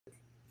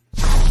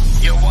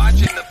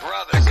Representing the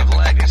brothers of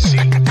legacy.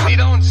 We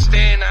don't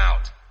stand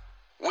out.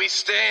 We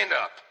stand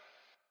up.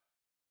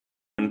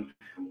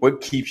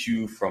 What keeps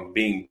you from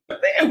being,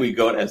 there we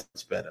go, that's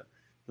much better.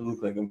 It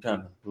looks like I'm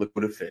trying to look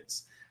what it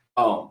fits.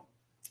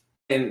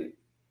 And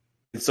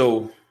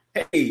so,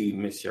 hey,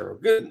 Miss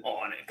Cheryl, good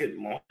morning.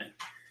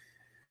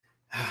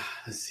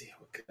 Let's see,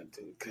 what can I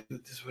do? Can I do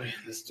it this way?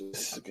 Let's do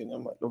this again.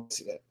 Don't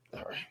see that.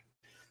 All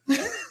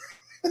right.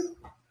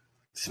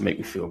 Just make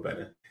me feel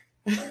better.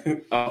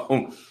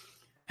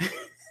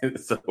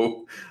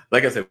 So,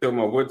 like I said,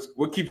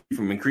 what keeps you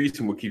from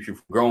increasing, what keeps you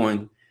from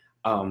growing?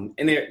 And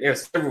there are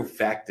several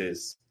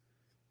factors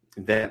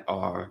that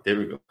are, there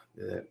we go.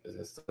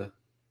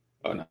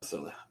 Not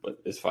still, but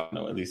it's fine.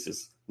 No, at least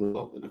it's a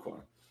little over in the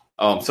corner.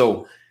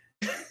 So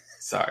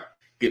sorry,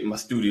 getting my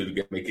studio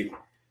to make it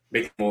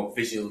more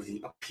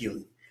visually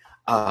appealing.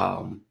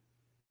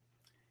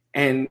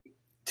 And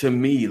to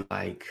me,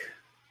 like,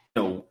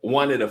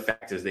 one of the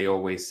factors they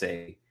always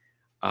say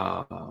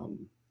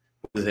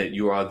is that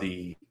you are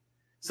the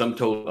sum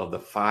total of the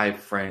 5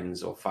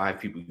 friends or 5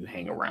 people you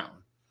hang around.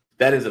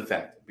 That is a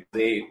factor.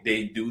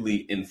 They duly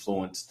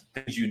influence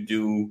the things you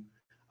do,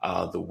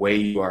 the way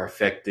you are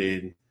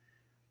affected,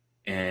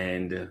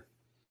 and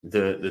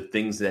the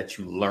things that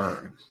you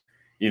learn.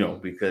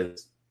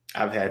 Because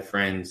I've had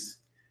friends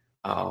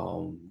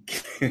come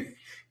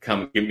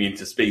get me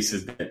into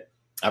spaces that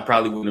I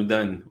probably wouldn't have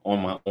done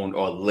on my own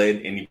or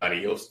led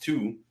anybody else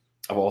to.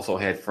 I've also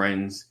had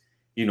friends,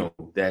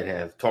 that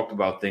have talked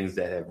about things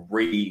that have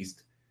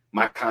raised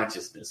my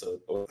consciousness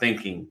or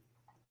thinking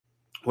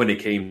when it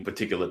came to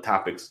particular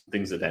topics,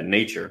 things of that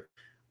nature.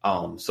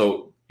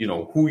 So,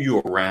 who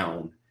you're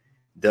around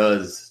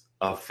does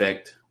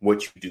affect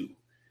what you do.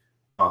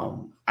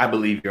 I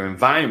believe your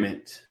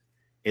environment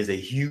is a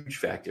huge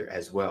factor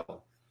as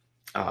well.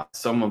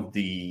 Some of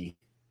the,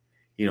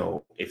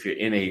 if you're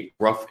in a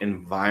rough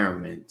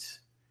environment,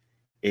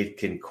 it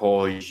can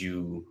cause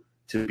you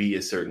to be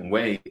a certain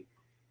way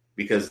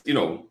because,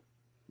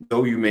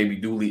 though you may be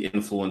duly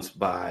influenced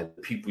by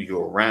the people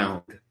you're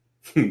around,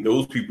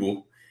 those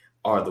people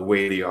are the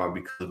way they are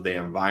because of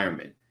their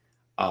environment.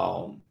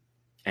 And,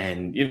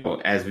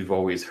 as we've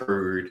always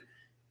heard,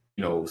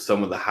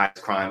 some of the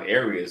highest crime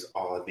areas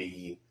are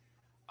the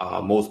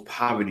most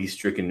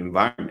poverty-stricken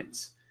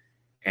environments.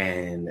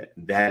 And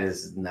that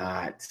is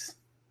not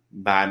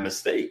by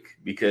mistake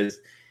because,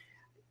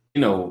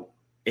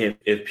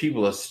 if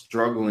people are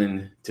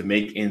struggling to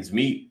make ends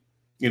meet,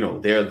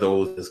 there are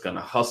those that's going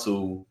to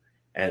hustle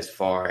as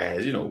far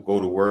as, go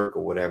to work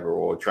or whatever,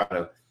 or try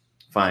to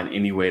find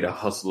any way to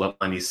hustle up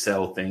money,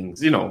 sell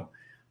things,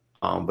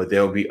 but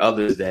there'll be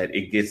others that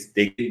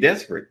they get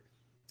desperate.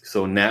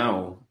 So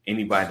now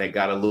anybody that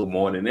got a little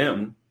more than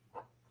them,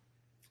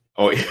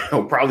 or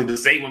probably the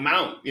same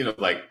amount,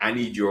 like I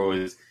need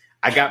yours,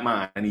 I got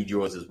mine, I need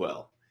yours as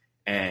well.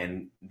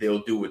 And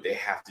they'll do what they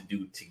have to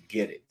do to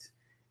get it.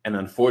 And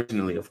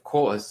unfortunately, of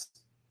course,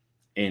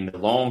 in the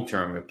long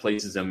term, it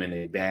places them in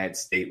a bad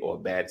state or a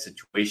bad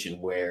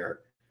situation where,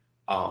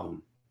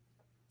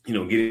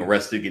 getting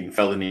arrested, getting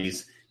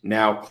felonies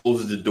now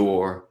closes the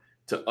door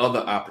to other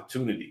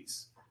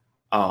opportunities.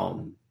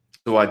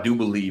 So I do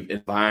believe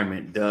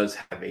environment does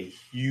have a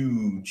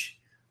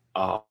huge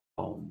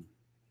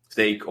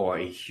stake or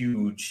a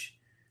huge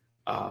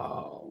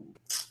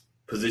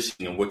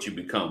position in what you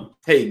become.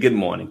 Hey, good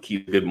morning,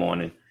 Keith. Good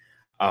morning.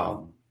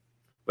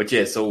 But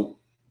yeah, so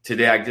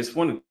today I just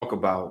want to talk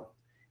about,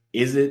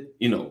 is it,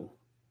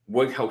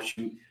 what helps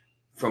you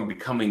from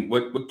becoming,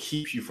 what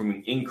keeps you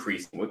from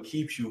increasing, what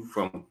keeps you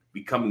from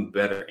becoming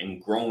better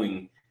and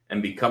growing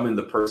and becoming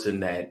the person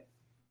that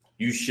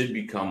you should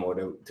become, or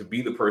to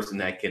be the person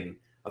that can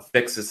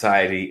affect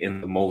society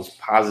in the most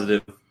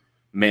positive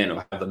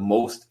manner, have the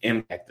most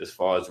impact as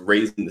far as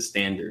raising the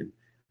standard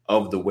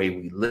of the way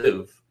we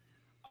live.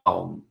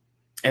 And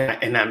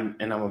I'm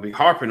gonna be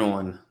harping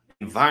on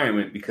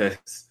environment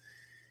because,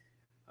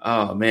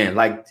 oh man,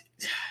 like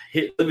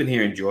living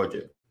here in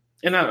Georgia,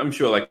 and I'm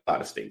sure like a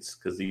lot of states,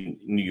 because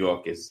New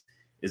York is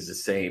the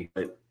same,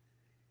 but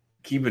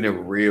keeping it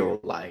real,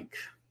 like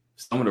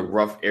some of the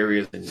rough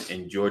areas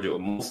in Georgia, or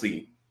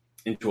mostly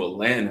into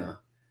Atlanta,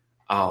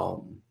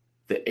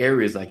 the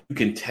areas, like you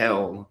can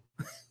tell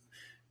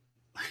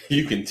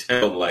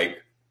like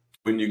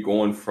when you're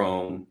going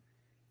from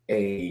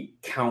a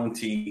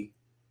county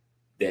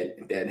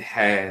that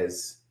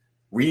has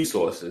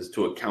resources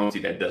to a county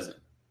that doesn't,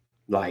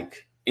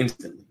 like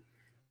instantly,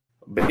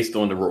 based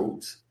on the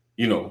roads.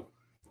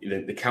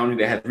 The county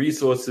that has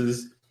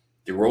resources,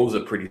 the roads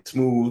are pretty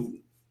smooth.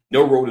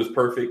 No road is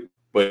perfect,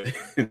 but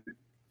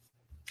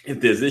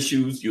if there's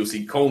issues, you'll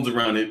see cones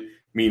around it,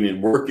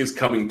 meaning work is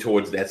coming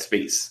towards that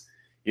space.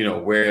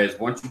 Whereas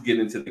once you get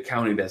into the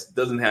county that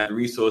doesn't have the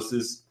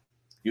resources,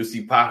 you'll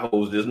see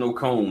potholes. There's no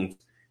cones.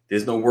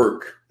 There's no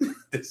work.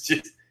 It's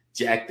just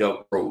jacked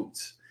up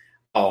roads.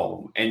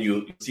 And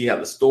you see how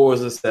the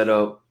stores are set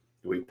up,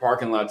 the way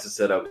parking lots are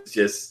set up. It's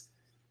just,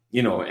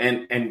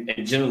 and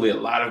generally a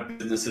lot of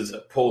businesses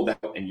are pulled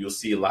out, and you'll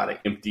see a lot of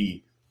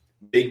empty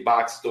big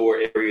box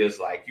store areas.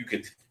 Like you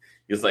could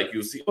it's like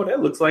you'll see, oh,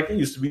 that looks like it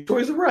used to be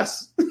Toys R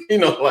Us.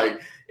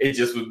 Like it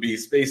just would be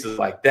spaces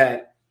like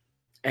that.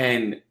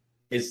 And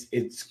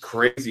it's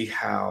crazy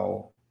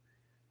how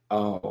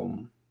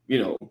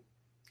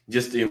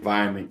just the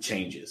environment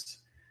changes.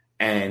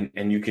 And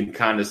you can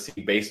kind of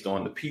see based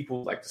on the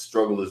people, like the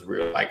struggle is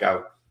real. Like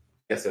I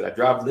said, I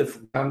drive Lyft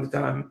from time to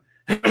time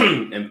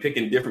and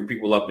picking different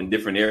people up in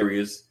different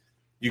areas.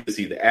 You can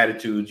see the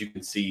attitudes, you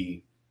can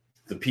see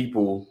the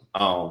people,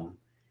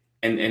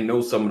 and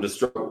know some of the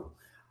struggle.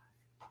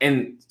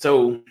 And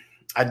so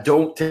I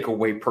don't take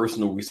away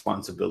personal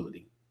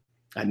responsibility.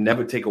 I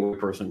never take away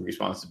personal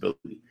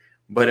responsibility.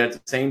 But at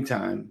the same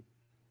time,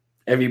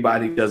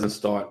 everybody doesn't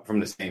start from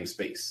the same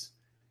space.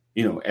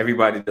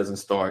 Everybody doesn't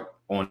start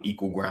on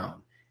equal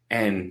ground.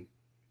 And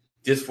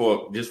just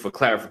for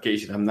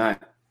clarification, I'm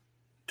not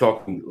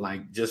talking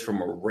like just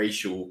from a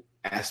racial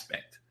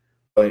aspect,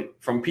 but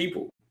from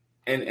people.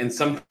 And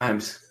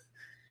sometimes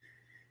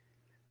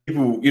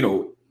people,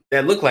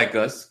 that look like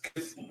us,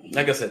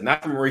 like I said,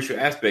 not from a racial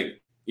aspect,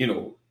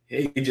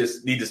 they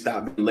just need to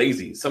stop being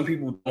lazy. Some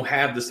people don't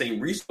have the same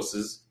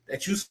resources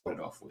that you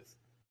started off with.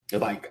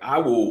 Like, I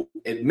will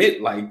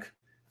admit, like,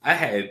 I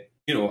had,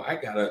 I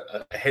got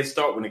a head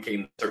start when it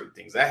came to certain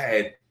things. I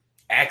had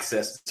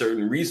access to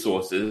certain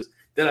resources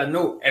that I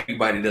know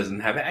everybody doesn't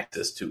have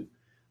access to.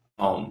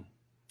 And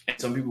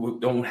some people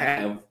don't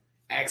have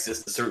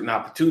access to certain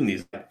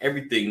opportunities. Like,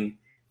 everything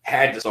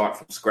had to start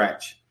from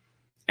scratch.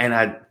 And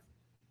I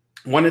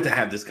wanted to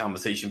have this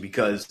conversation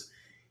because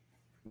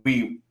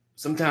we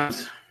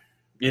sometimes,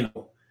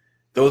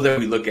 those that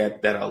we look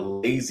at that are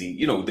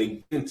lazy,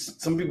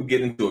 some people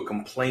get into a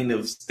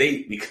complaintive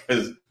state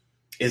because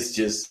it's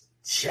just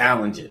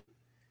challenging.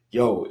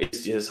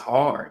 It's just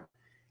hard.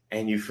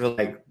 And you feel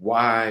like,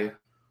 why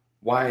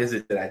is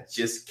it that I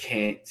just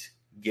can't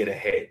get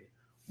ahead?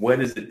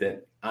 What is it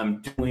that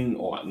I'm doing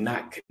or I'm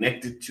not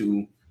connected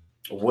to?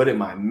 Or what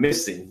am I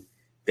missing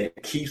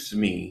that keeps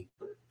me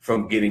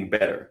from getting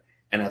better?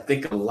 And I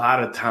think a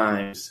lot of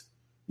times,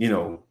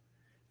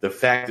 the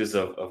factors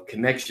of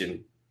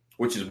connection,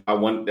 which is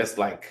that's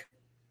like,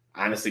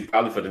 honestly,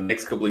 probably for the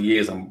next couple of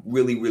years, I'm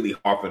really, really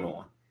harping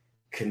on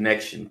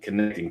connecting,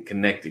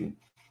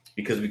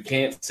 because we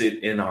can't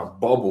sit in our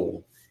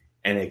bubble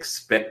and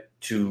expect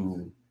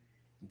to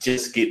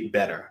just get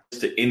better,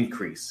 just to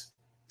increase.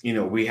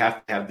 We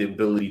have to have the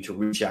ability to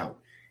reach out.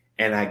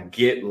 And I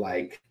get,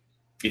 like,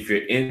 if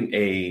you're in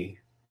a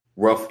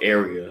rough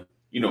area,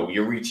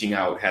 your reaching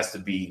out has to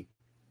be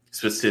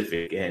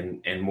specific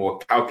and more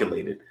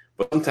calculated.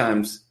 But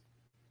sometimes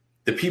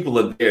the people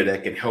are there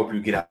that can help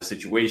you get out of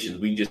situations.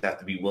 We just have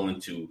to be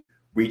willing to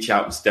reach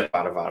out and step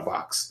out of our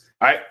box.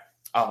 All right.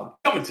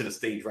 Coming to the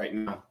stage right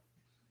now,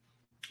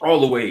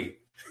 all the way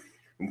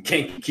from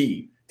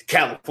Kankakee to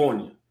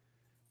California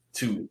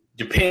to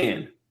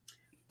Japan.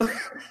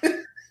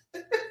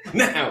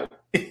 Now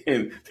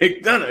in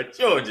McDonough,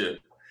 Georgia,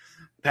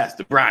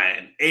 Pastor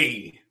Brian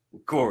A.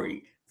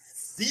 Corey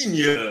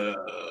Sr.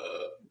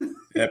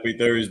 Happy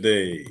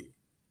Thursday.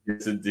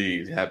 Yes,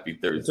 indeed. Happy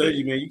Thursday. I tell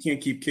you, man, you can't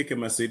keep kicking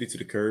my city to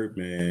the curb,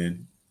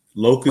 man.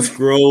 Locust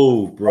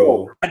Grove,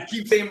 bro. I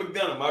keep saying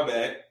McDonough, my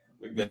bad.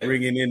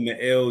 Bringing in the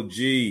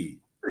LG.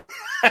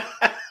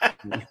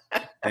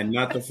 And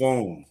not the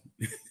phone.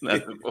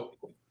 Not the phone.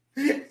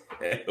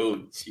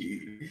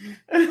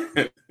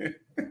 LG.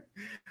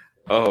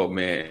 Oh,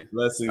 man.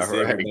 Blessings to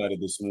everybody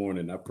this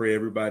morning. I pray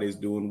everybody's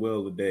doing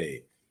well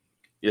today.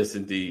 Yes,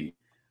 indeed.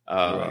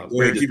 Right.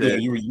 Go ahead, keep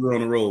going. You were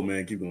on the roll,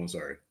 man. Keep going.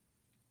 Sorry.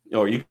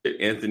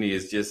 Anthony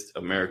is just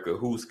America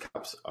whose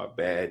cops are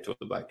bad toward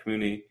the Black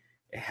community.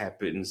 It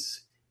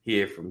happens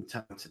here from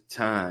time to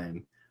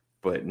time,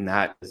 but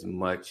not as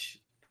much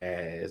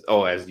as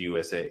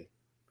USA.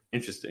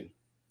 Interesting.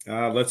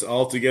 Let's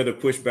all together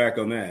push back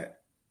on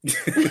that.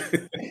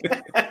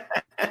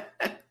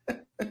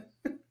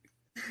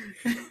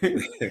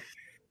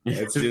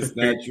 That's just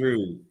not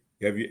true.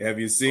 Have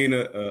you seen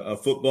a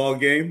football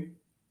game?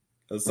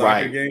 A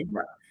soccer game?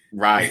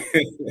 Right.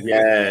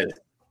 Yes.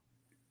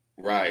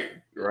 Right.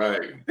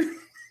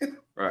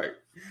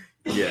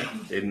 Yeah.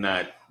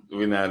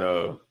 We're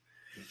not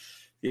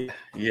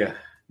yeah.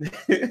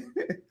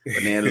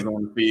 Bananas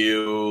on the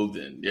field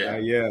and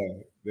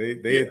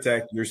They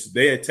attack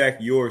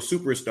your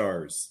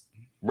superstars.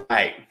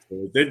 Right. So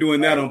if they're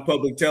doing that on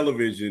public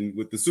television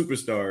with the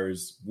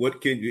superstars, what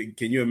can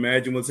you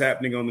imagine what's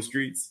happening on the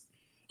streets?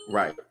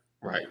 Right.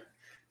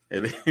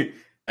 And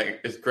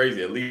it's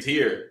crazy. At least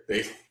here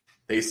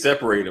they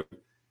separate them,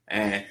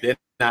 and they're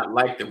not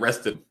like the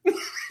rest of them.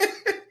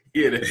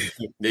 Here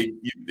they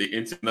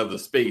into another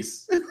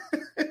space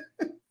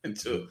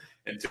until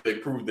they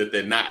prove that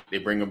they're not. They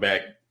bring them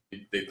back.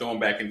 They throw them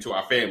back into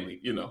our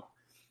family.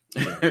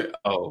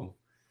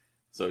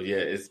 So yeah,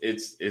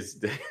 it's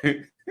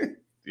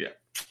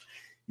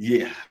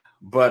yeah.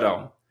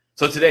 But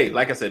so today,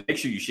 like I said, make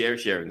sure you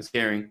sharing is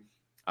caring.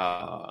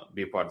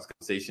 Be a part of this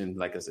conversation.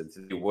 Like I said,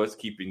 today, what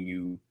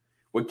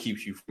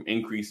keeps you from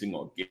increasing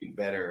or getting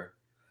better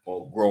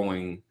or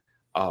growing?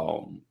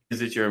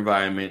 Is it your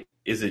environment?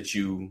 Is it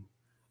you?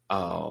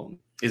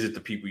 Is it the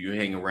people you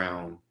hang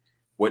around?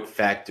 What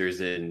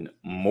factors in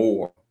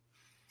more?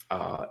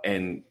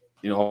 And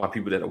all our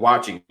people that are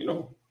watching,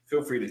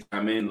 feel free to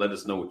chime in. Let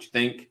us know what you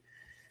think.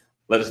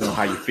 Let us know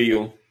how you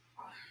feel.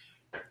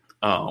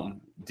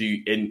 Do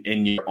you,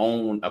 in your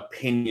own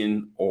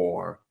opinion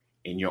or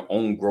in your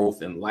own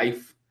growth in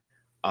life,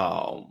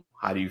 how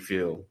do you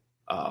feel?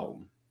 How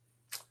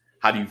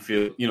do you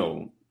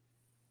feel?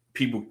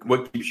 People,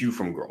 what keeps you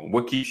from growing?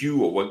 What keeps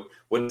you, or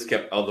what has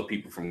kept other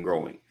people from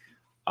growing?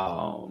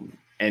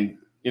 And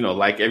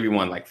like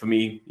everyone, like for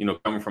me,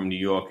 coming from New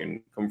York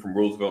and coming from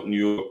Roosevelt,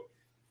 New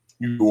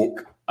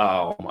York,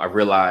 I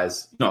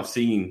realized, I've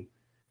seen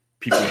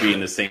people be in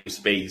the same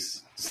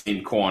space,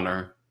 same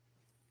corner,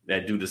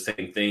 that do the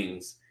same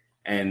things,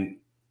 and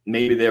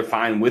maybe they're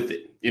fine with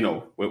it,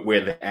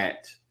 where they're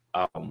at.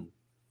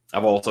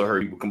 I've also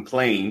heard people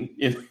complain,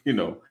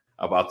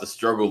 about the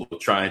struggle of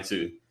trying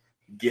to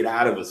get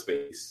out of a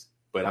space,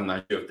 but I'm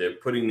not sure if they're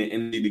putting the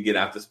energy to get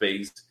out the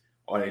space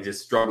or they're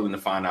just struggling to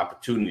find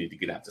opportunity to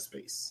get out the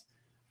space.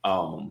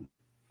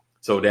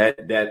 So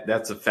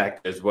that's a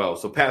factor as well.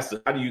 So,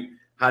 Pastor,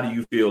 how do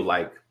you feel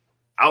like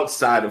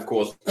outside, of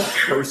course,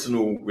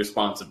 personal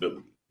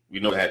responsibility? We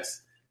know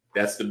that's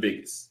the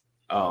biggest.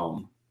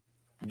 Do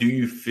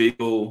you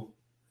feel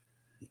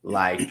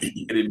like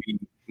could it be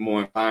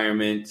more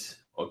environment,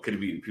 or could it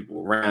be the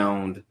people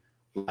around,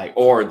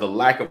 or the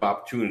lack of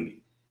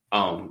opportunity?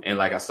 And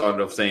like I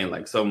started off saying,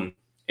 like some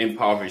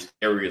impoverished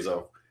areas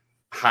of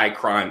high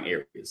crime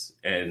areas,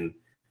 and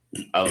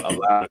a lot of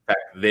the fact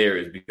there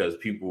is because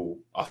people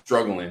are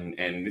struggling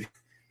and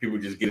people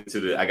just get into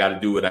the I got to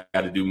do what I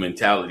got to do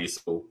mentality.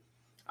 So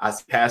I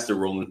see Pastor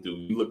rolling through.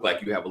 You look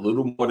like you have a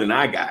little more than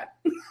I got,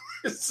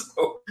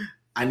 so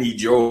I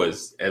need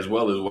yours as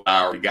well as what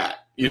I already got.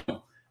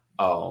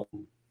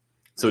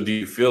 So do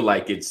you feel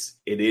like it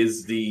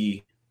is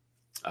the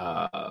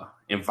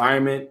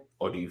environment,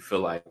 or do you feel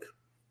like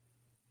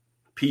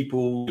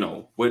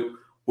people?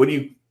 What do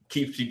you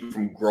keep people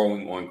from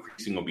growing or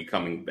increasing or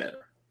becoming better?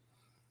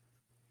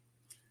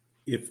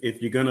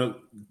 If you're gonna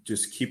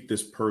just keep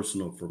this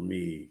personal for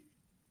me,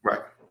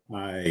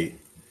 right?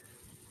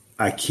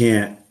 I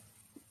can't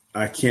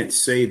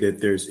say that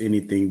there's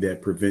anything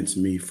that prevents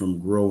me from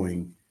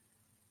growing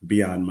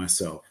beyond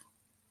myself.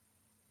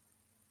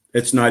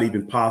 It's not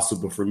even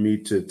possible for me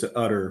to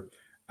utter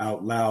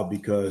out loud,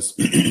 because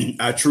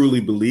I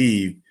truly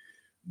believe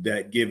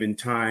that given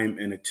time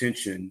and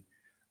attention,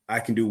 I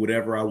can do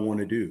whatever I want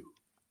to do.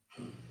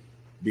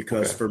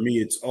 Because for me,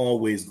 it's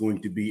always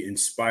going to be in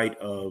spite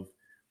of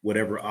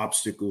whatever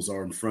obstacles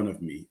are in front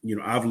of me.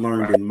 I've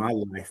learned in my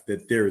life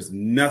that there is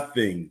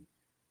nothing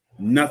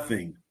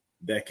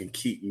that can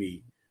keep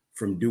me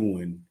from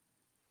doing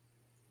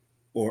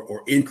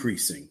or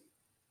increasing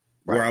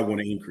where I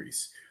want to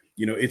increase.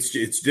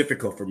 It's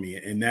difficult for me.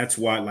 And that's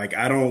why,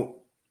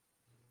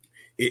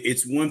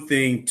 it's one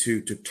thing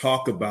to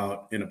talk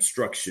about an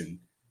obstruction,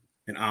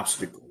 an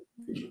obstacle.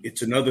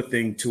 It's another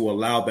thing to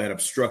allow that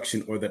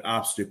obstruction or that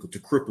obstacle to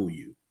cripple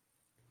you.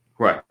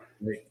 Right.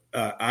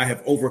 I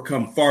have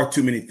overcome far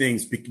too many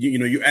things.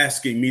 You're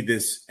asking me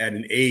this at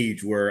an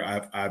age where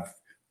I've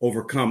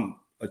overcome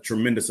a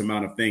tremendous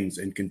amount of things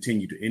and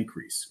continue to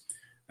increase.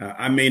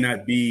 I may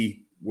not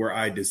be where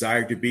I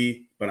desire to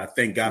be, but I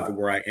thank God for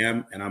where I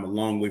am, and I'm a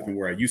long way from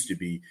where I used to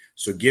be.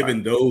 So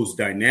given those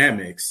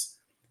dynamics,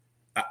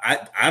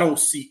 I don't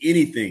see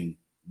anything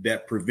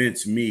that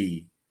prevents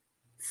me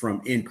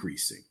from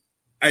increasing.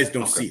 I just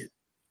don't see it.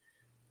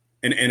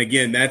 And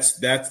again,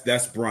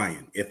 that's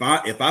Brian. If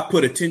I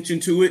put attention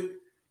to it,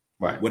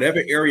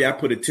 whatever area I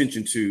put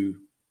attention to,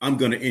 I'm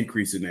going to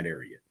increase in that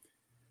area.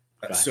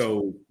 Gotcha.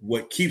 So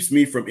what keeps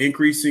me from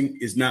increasing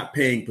is not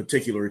paying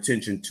particular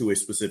attention to a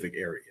specific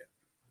area.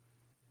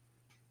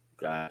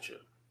 Gotcha.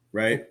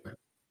 Right?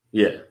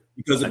 Yeah.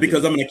 Because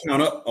I'm going to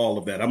count up all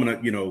of that. I'm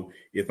going to,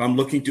 if I'm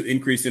looking to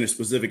increase in a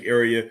specific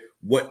area,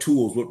 what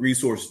tools, what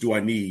resources do I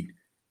need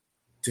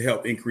to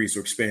help increase or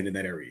expand in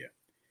that area?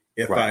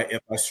 If I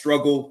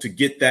struggle to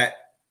get that,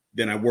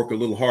 then I work a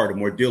little harder,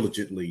 more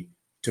diligently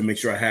to make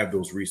sure I have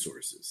those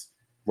resources.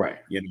 Right.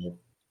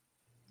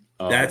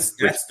 That's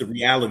the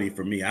reality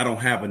for me. I don't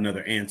have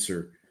another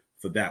answer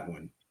for that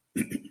one.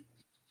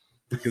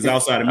 Because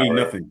outside of me,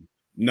 nothing.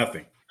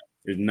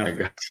 There's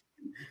nothing.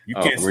 You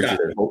can't stop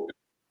it.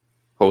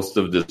 Host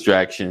of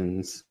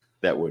distractions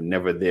that were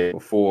never there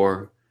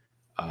before.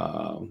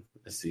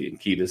 Let's see.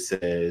 Keita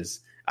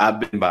says, I've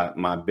been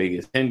my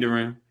biggest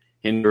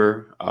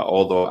hinderer,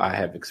 although I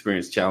have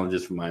experienced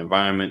challenges from my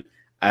environment.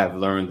 I have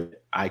learned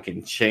that I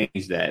can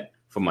change that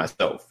for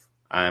myself.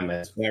 I am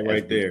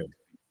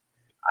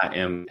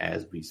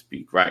as we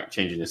speak. Right,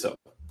 changing yourself.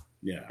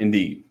 Yeah,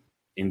 indeed.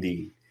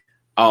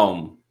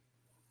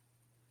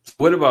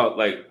 What about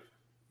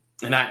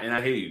and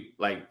I hear you,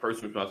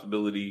 personal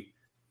responsibility.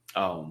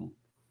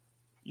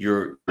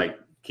 You're like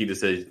Keita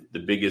says, the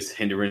biggest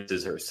hindrance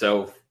is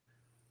herself.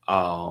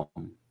 I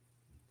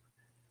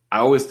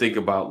always think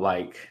about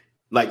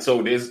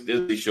so there's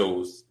these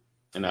shows,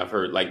 and I've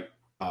heard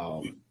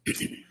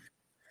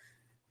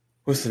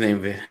what's the name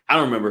of it? I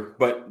don't remember,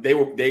 but they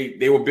were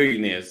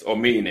billionaires or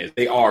millionaires.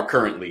 They are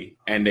currently,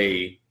 and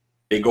they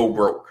go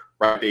broke,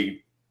 right?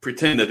 They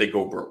pretend that they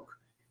go broke,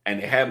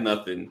 and they have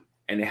nothing,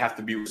 and they have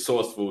to be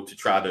resourceful to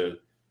try to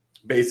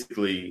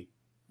basically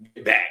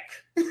get back,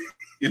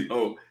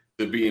 to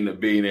being a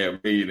billionaire,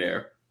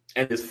 millionaire.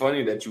 And it's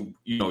funny that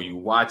you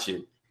watch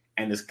it,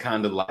 and it's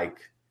kind of like,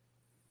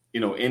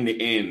 in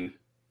the end,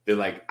 they're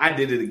like, I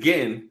did it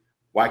again.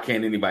 Why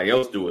can't anybody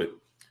else do it?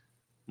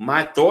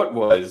 My thought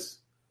was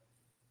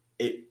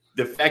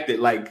the fact that,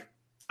 like,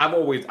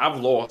 I've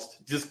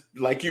lost, just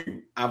like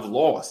you, I've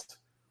lost,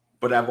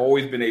 but I've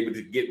always been able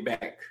to get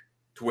back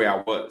to where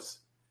I was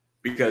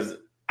because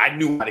I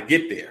knew how to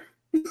get there.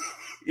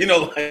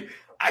 Like,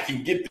 I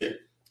can get there.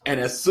 And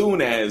as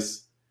soon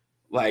as,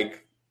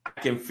 like, I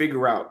can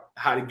figure out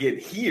how to get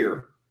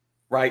here,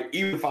 right?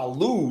 Even if I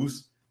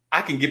lose,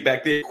 I can get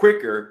back there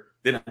quicker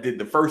than I did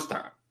the first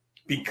time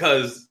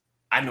because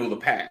I know the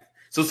path.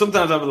 So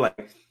sometimes I'm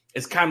like,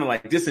 it's kind of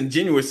like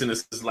disingenuous in a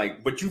sense,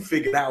 like, but you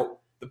figured out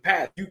the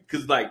path.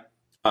 Because like,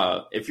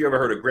 if you ever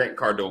heard of Grant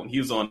Cardone, he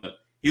was on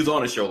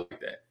a show like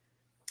that,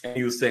 and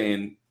he was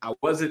saying, I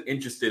wasn't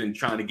interested in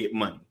trying to get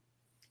money.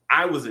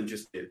 I was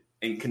interested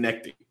in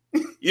connecting.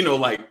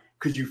 Like,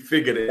 because you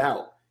figured it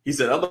out. He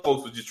said other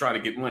folks were just trying to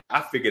get money.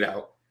 I figured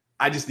out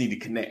I just need to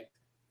connect.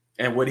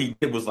 And what he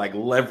did was like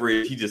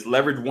leverage. He just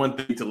leveraged one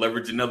thing to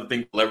leverage another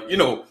thing.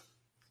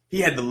 He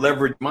had the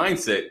leverage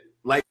mindset.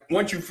 Like,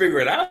 once you figure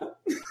it out,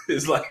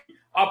 it's like,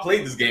 I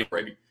played this game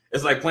already.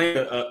 It's like playing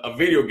a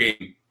video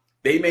game.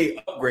 They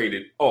may upgrade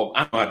it. Oh,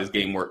 I know how this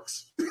game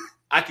works.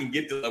 I can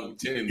get to level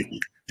 10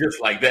 just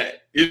like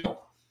that.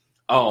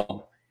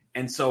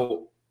 And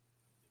so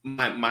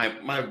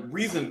my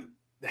reason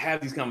to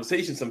have these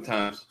conversations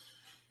sometimes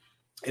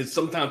is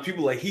sometimes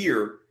people are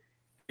here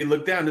and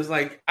look down. It's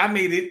like, I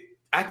made it.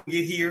 I can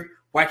get here.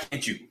 Why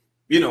can't you?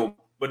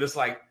 But it's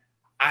like,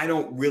 I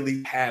don't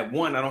really have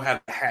I don't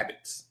have the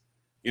habits.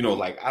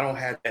 Like, I don't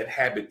have that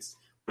habits.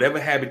 Whatever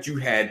habit you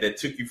had that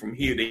took you from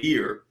here to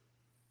here,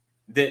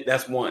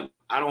 that's one.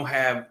 I don't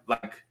have,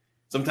 like,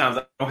 sometimes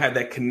I don't have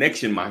that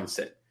connection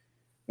mindset.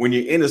 When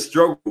you're in a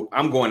struggle,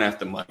 I'm going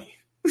after money.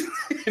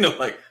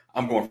 Like,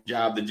 I'm going from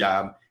job to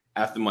job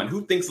after money.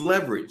 Who thinks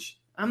leverage?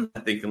 I'm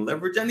not thinking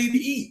leverage. I need to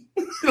eat.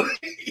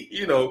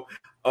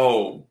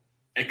 And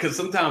because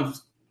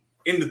sometimes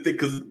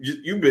because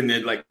you've been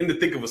there, like, in the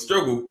thick of a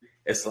struggle,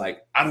 it's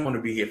like, I don't want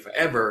to be here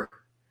forever,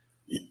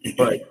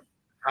 but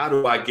how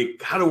do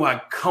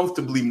I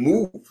comfortably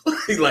move?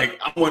 Like,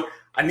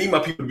 I need my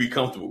people to be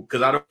comfortable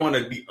because I don't want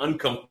to be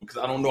uncomfortable because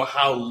I don't know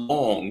how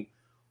long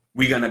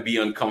we're going to be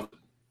uncomfortable.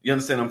 You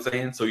understand what I'm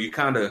saying? So you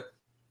kind of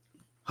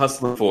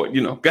hustling for it,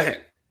 Go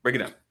ahead, break it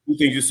down. Two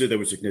things you said that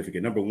were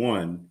significant. Number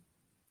one,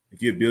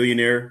 if you're a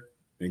billionaire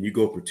and you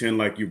go pretend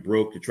like you're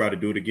broke to try to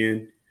do it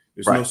again,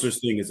 there's no such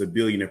thing as a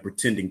billionaire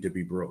pretending to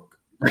be broke.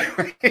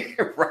 Right.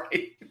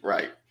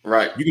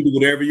 You can do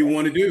whatever you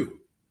want to do.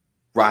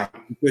 Right.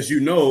 Because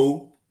you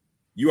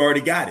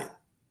already got it.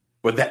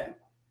 But that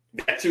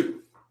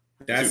too.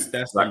 That's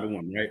right. Number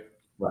one, right?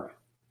 Right.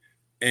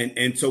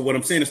 And so what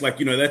I'm saying is, like,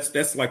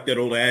 that's like that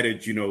old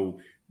adage,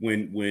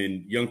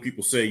 when young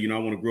people say, I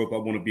want to grow up, I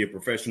want to be a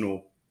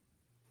professional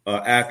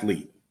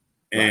athlete.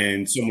 Right.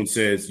 And someone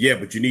says, yeah,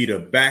 but you need a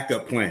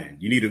backup plan.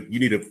 You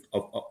need a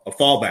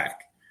fallback.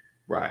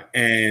 Right.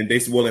 And they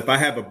say, well, if I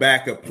have a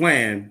backup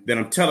plan, then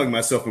I'm telling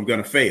myself I'm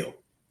going to fail.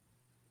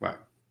 Right.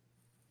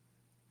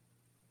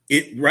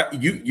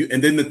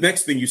 And then the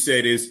next thing you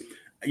said is,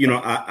 I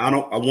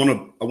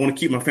want to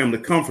keep my family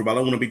comfortable. I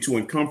don't want to be too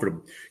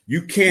uncomfortable.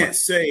 You can't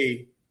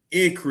say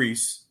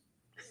increase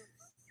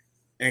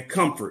and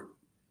comfort.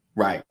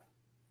 Right.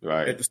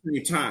 At the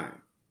same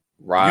time.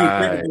 Right. You're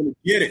never going to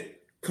get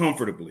it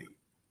comfortably.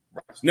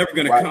 Right. It's never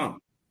going to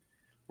come.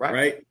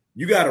 Right.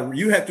 You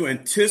have to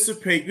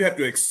anticipate, you have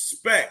to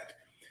expect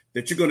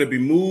that you're going to be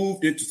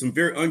moved into some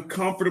very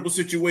uncomfortable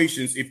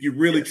situations if you're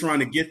really trying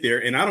to get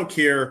there. And I don't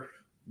care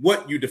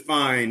what you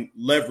define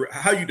leverage,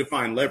 how you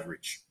define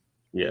leverage.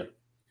 Yeah.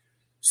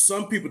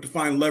 Some people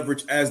define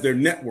leverage as their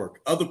network.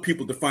 Other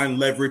people define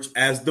leverage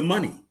as the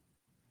money.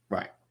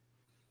 Right.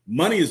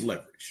 Money is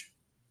leverage.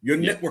 Your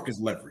network is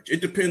leverage.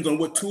 It depends on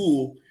what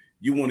tool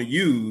you want to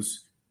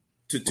use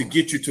to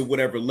get you to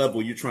whatever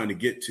level you're trying to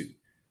get to.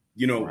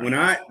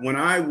 When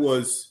I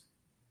was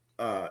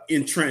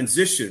in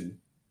transition,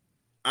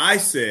 I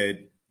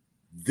said,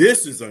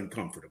 this is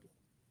uncomfortable.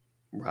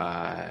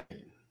 Right.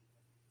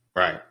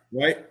 I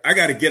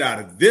got to get out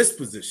of this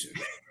position.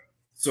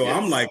 So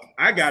I'm like,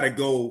 I got to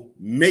go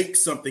make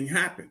something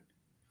happen.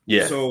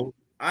 Yeah. So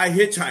I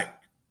hitchhiked.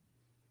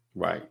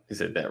 Right. He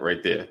said that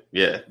right there.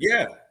 Yeah.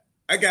 Yeah.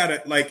 I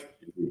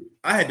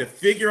had to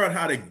figure out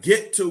how to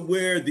get to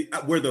where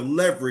the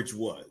leverage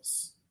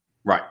was.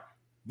 Right.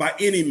 By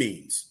any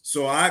means.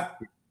 So I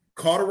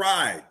caught a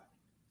ride.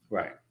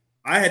 Right.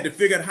 I had to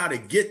figure out how to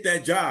get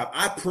that job.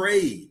 I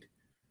prayed,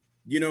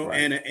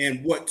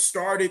 and what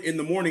started in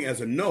the morning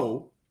as a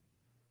no,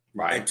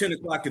 at 10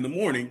 o'clock in the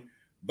morning,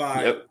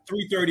 by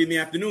 3:30 in the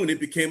afternoon, it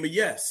became a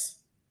yes.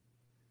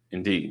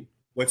 Indeed.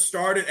 What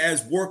started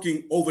as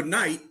working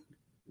overnight,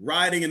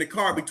 riding in a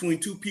car between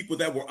two people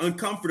that were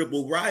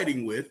uncomfortable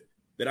riding with,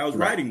 that I was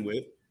riding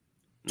with,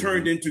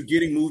 turned into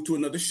getting moved to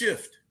another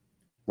shift.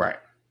 Right.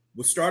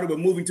 What started with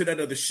moving to that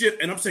other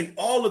shift. And I'm saying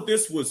all of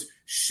this was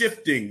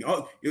shifting,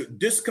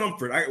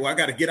 discomfort. I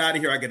got to get out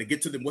of here. I got to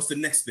get to them. What's the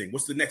next thing?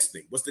 What's the next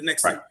thing? What's the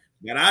next thing?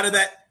 Got out of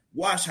that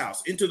wash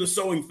house into the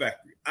sewing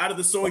factory. Out of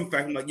the sewing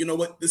factory, I'm like, you know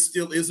what? This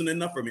still isn't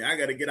enough for me. I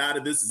got to get out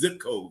of this zip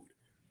code.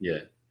 Yeah.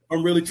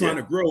 I'm really trying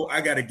to grow.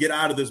 I got to get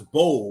out of this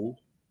bowl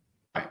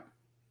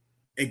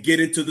and get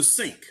into the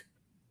sink.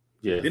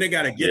 Yeah. Then I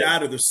got to get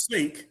out of the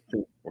sink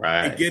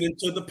and get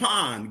into the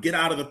pond. Get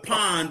out of the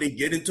pond and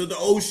get into the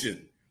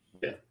ocean.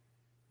 Yeah.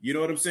 You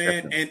know what I'm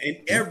saying? And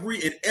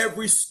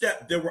every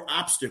step there were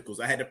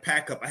obstacles. I had to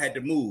pack up. I had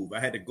to move. I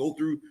had to go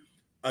through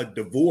a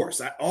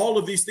divorce. All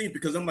of these things,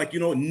 because I'm like,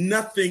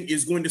 nothing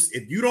is going to.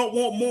 If you don't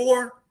want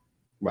more,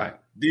 then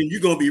you're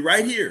going to be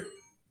right here.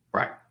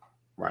 Right.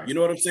 You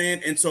know what I'm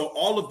saying? And so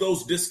all of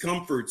those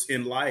discomforts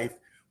in life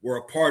were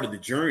a part of the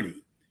journey,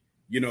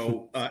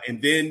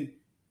 and then,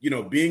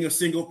 being a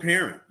single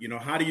parent,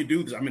 how do you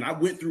do this? I mean, I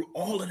went through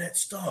all of that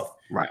stuff,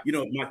 right?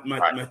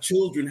 My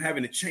children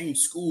having to change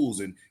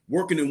schools and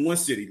working in one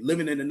city,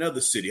 living in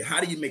another city.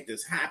 How do you make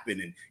this happen?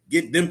 And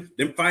get them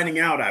finding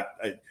out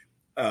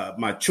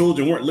my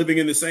children weren't living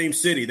in the same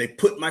city. They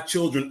put my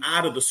children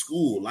out of the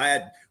school.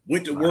 I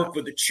went to work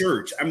for the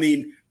church. I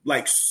mean,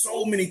 like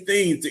so many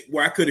things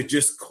where I could have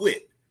just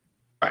quit.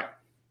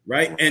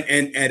 Right.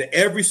 And at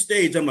every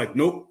stage, I'm like,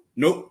 nope,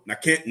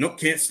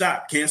 can't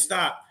stop.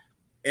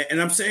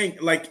 And I'm saying,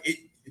 like,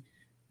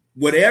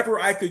 whatever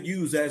I could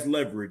use as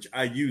leverage,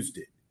 I used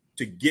it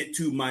to get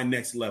to my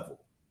next level.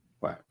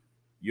 Right.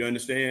 You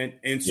understand?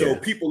 And so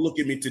people look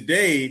at me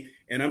today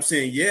and I'm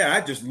saying, yeah,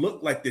 I just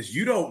look like this.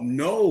 You don't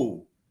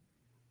know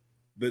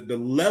the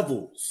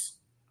levels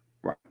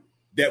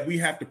that we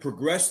have to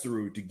progress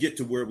through to get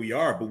to where we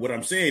are. But what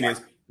I'm saying is,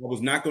 I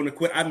was not going to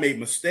quit. I made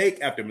mistake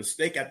after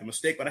mistake after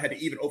mistake, but I had to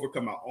even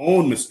overcome my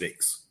own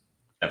mistakes.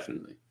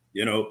 Definitely.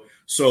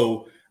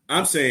 So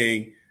I'm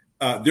saying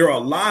there are a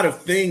lot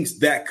of things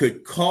that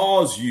could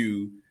cause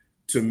you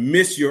to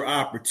miss your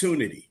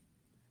opportunity.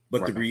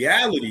 But the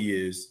reality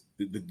is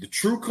the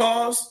true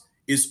cause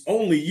is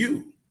only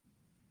you.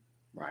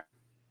 Right.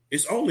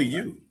 It's only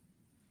you.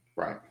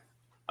 Right.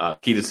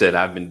 Keita said,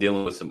 I've been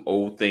dealing with some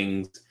old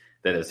things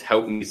that has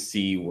helped me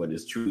see what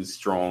is truly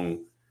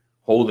strong,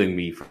 holding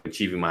me from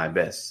achieving my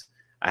best.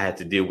 I had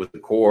to deal with the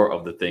core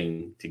of the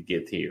thing to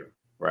get here.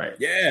 Right.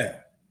 Yeah.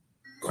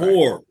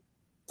 Core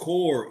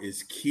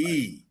is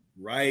key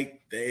right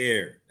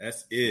there.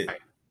 That's it.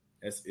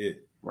 That's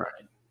it. Right.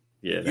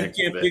 Yeah. You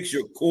can't fix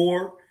your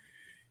core.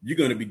 You're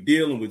going to be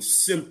dealing with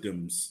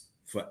symptoms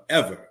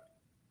forever.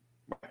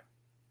 Right.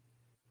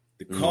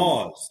 The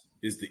cause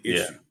is the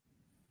issue.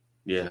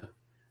 Yeah.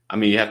 I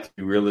mean, you have to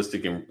be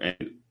realistic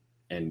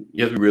and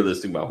you have to be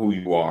realistic about who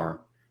you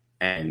are.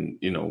 And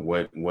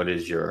what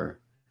is your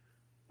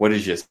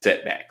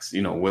setbacks?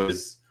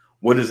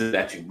 What is it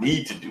that you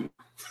need to do?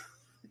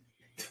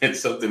 And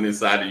something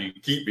inside of you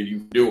keeping you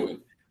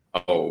doing.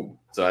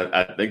 So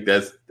I think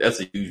that's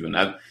a huge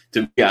one.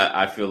 To me,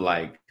 I feel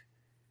like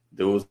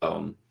those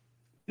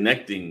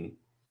connecting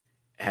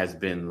has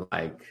been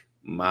like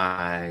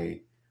my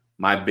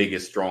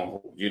biggest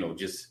stronghold.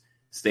 Just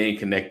staying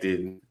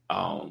connected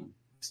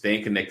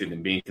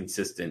and being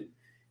consistent.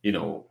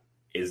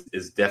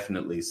 Is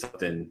definitely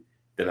something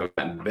that I've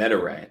gotten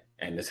better at,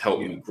 and it's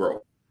helped me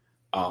grow.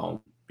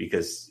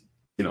 Because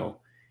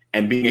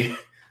and being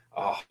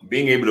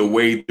able to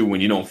wade through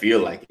when you don't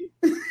feel like it,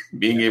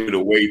 being able to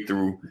wade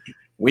through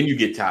when you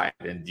get tired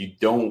and you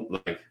don't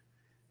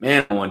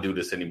man, I don't want to do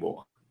this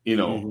anymore.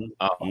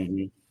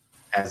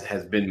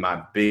 Has been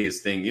my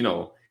biggest thing.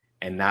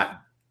 And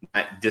not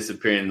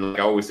disappearing. Like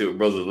I always say with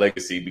Brothers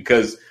Legacy,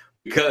 because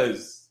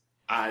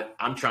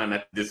I'm trying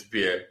not to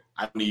disappear.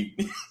 I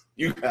need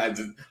you guys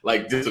to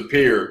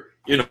disappear.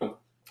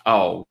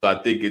 So I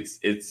think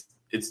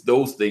it's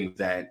those things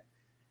that,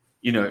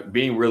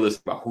 being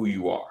realistic about who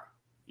you are,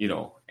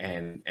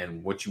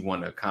 and what you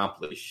want to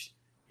accomplish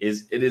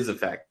is a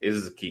fact. It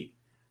is a key.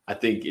 I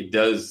think it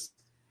does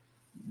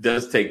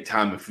take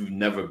time if you've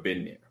never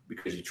been there,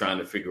 because you're trying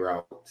to figure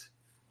out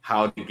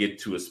how to get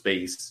to a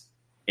space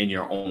in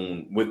your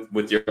own,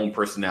 with your own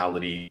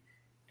personality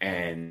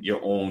and your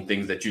own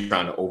things that you're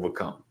trying to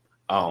overcome.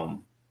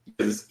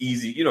 Because it's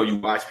easy, you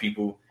watch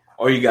people,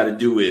 all you got to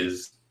do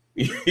is,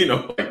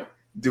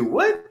 do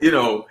what?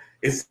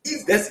 It's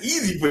easy, that's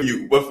easy for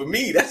you. But for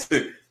me, that's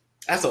an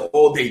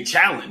all day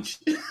challenge,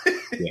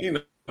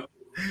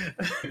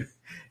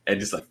 and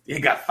just you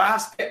got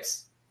 5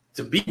 steps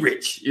to be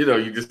rich.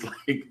 You just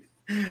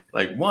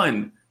like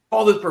one,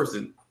 call this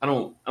person. I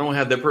don't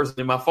have that person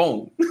in my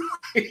phone.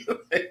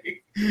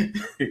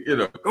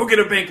 Go get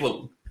a bank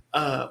loan.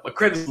 My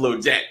credit's a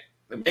little jacked.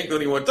 The bank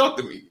don't even want to talk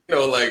to me.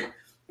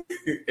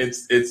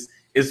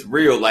 It's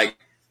real. I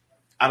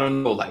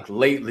don't know.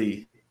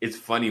 Lately, it's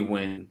funny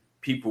when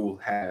people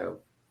have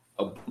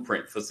a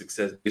blueprint for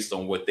success based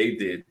on what they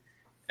did,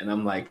 and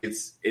I'm like,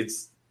 it's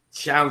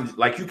challenge,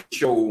 like you can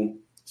show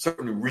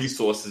certain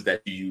resources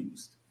that you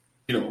used,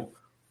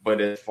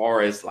 but as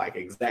far as like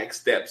exact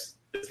steps,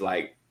 it's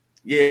like,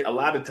 yeah, a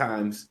lot of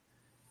times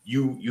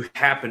you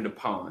happened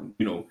upon,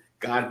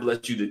 God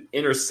bless you to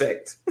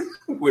intersect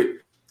with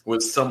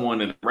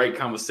someone in the right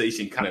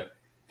conversation, kind of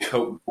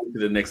help go to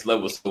the next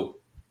level. So,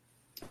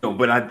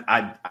 but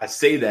I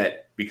say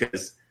that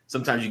because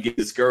sometimes you get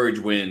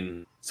discouraged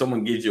when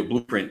someone gives you a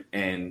blueprint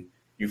and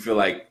you feel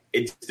like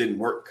it just didn't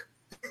work.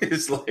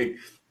 It's like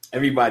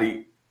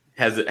everybody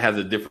has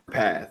a different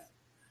path.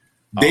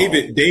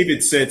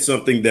 David said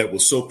something that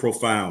was so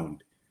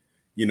profound.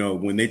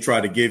 When they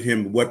tried to give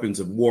him weapons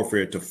of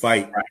warfare to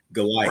fight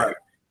Goliath,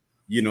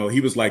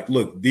 he was like,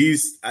 "Look,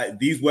 these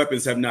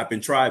weapons have not been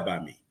tried by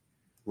me."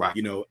 Right.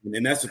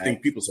 And that's the thing.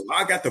 People say,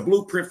 "I got the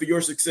blueprint for your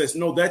success."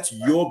 No, that's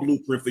your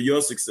blueprint for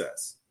your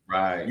success.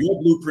 Right.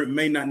 Your blueprint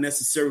may not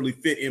necessarily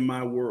fit in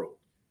my world.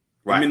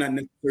 Right. It may not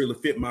necessarily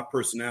fit my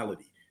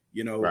personality.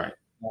 Right.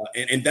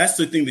 And that's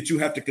the thing that you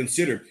have to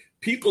consider.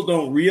 People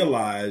don't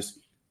realize.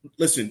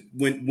 Listen,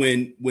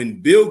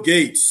 when Bill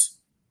Gates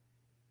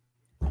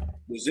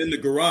was in the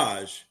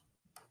garage,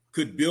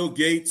 could Bill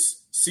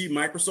Gates see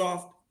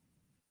Microsoft?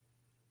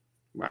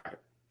 Right.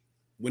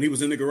 When he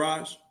was in the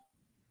garage?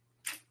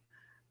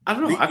 I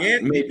don't know.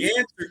 The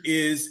answer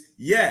is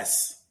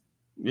yes.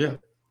 Yeah.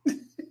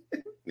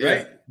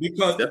 Right?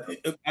 Because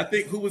I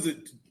think, who was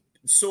it?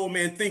 So a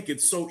man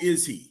thinketh, so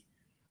is he.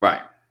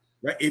 Right.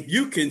 Right. If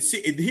you can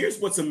see, here's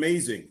what's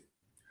amazing.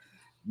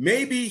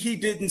 Maybe he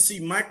didn't see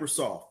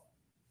Microsoft,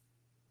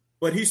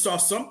 but he saw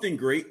something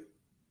great.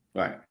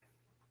 Right.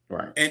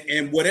 Right.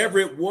 And whatever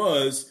it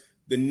was,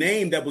 the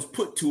name that was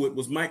put to it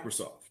was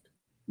Microsoft.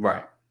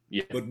 Right.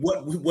 Yeah. But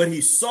what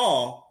he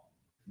saw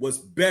was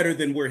better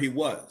than where he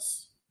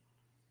was.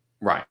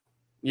 Right.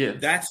 Yeah.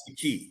 That's the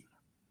key.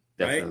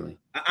 Definitely.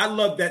 Right. I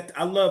love that.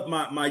 I love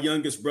my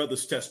youngest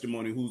brother's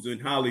testimony, who's in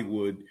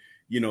Hollywood,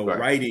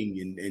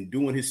 writing and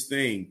doing his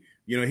thing.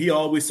 He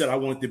always said, "I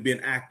wanted to be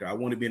an actor. I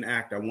want to be an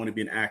actor. I want to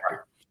be an actor." Right.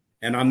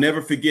 And I'll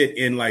never forget,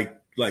 in like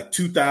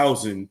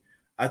 2000,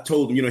 I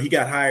told him, he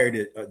got hired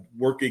at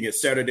working at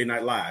Saturday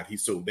Night Live.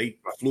 They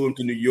flew him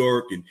to New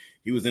York, and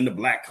he was in the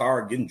black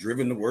car getting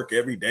driven to work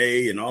every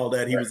day and all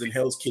that. He was in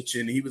Hell's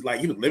Kitchen. He was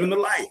living the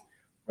life.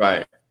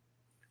 Right.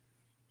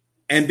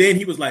 And then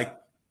he was like,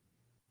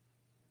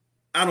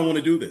 "I don't want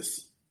to do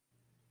this."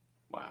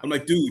 Wow. I'm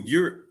like, "Dude,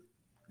 you're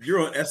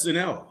on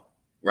SNL."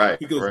 Right.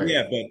 He goes, right.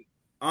 "Yeah, but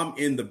I'm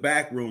in the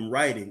back room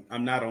writing.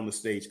 I'm not on the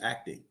stage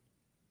acting."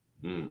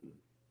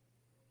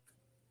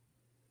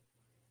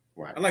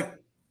 Right. I'm like,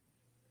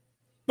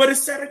 "But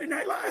it's Saturday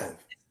Night Live."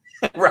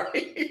 Right.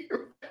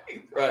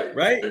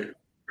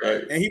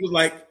 And he was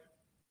like,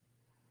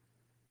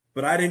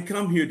 "But I didn't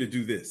come here to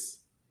do this."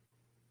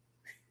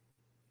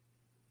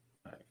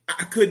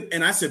 I couldn't.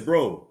 And I said,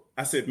 "Bro,"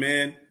 I said,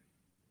 "Man,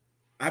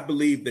 I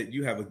believe that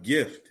you have a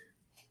gift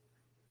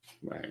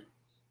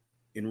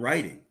in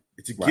writing.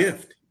 It's a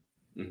gift."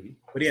 Mm-hmm.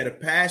 But he had a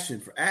passion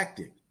for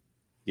acting.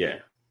 Yeah.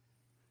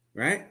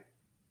 Right.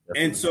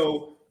 Definitely. And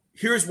so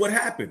here's what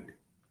happened.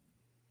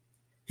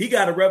 He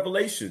got a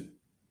revelation.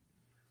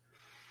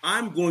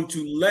 I'm going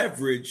to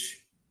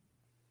leverage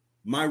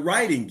my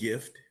writing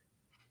gift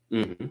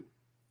and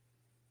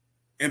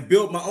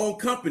build my own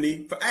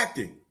company for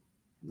acting.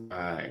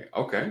 Right.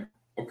 Okay.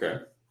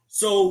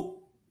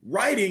 So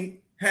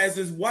writing has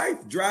his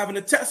wife driving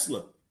a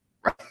Tesla.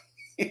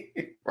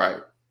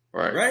 Right.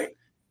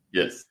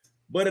 Yes.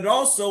 But it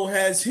also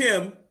has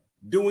him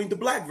doing the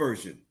black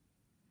version.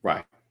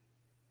 Right.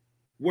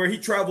 Where he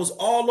travels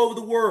all over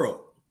the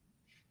world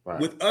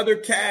with other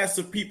casts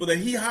of people that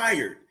he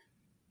hired.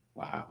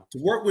 Wow. To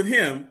work with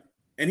him.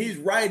 And he's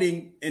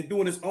writing and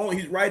doing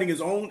he's writing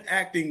his own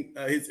acting,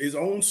 his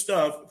own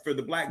stuff for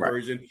the black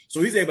version.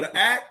 So he's able to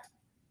act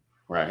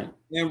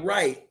and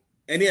write.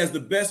 And he has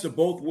the best of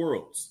both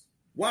worlds.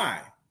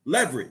 Why?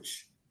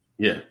 Leverage.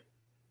 Yeah.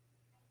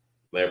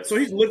 Leverage. So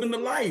he's living the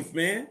life,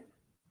 man.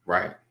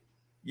 Right.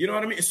 You know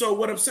what I mean? So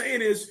what I'm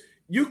saying is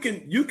you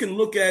can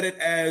look at it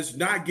as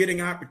not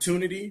getting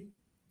opportunity.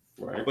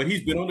 Right. But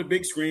he's been on the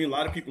big screen. A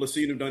lot of people have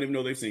seen him, don't even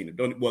know they've seen him.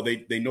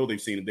 They know they've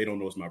seen him. They don't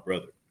know it's my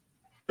brother.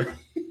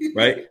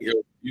 Right?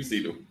 You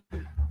see them.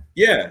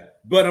 Yeah.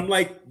 But I'm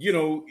like,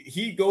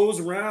 he goes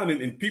around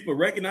and people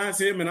recognize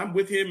him, and I'm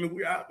with him, and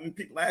we're out and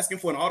people asking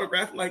for an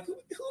autograph. I'm like, who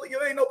you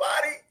ain't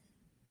nobody.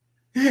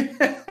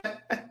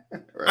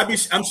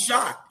 I'm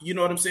shocked. You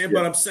know what I'm saying? Yeah.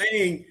 But I'm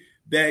saying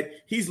that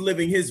he's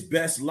living his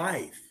best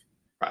life.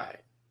 Right.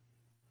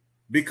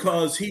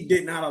 Because he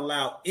did not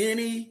allow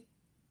any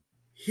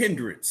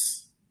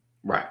hindrance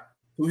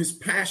to his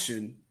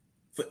passion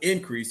for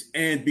increase.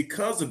 And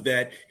because of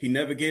that, he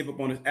never gave up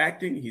on his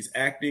acting. He's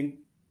acting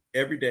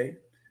every day,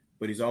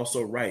 but he's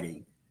also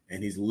writing,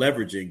 and he's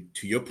leveraging,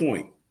 to your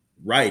point,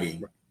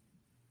 writing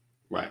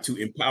to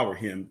empower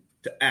him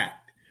to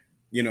act.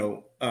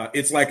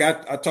 It's like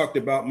I talked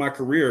about my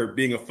career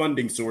being a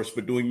funding source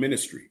for doing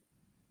ministry.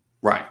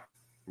 Right.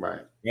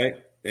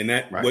 And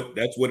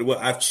that's what it was.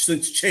 I've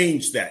since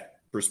changed that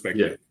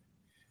perspective.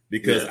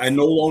 because I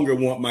no longer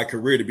want my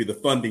career to be the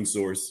funding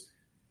source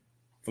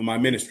for my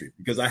ministry,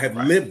 because I have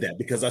lived that,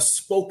 because I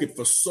spoke it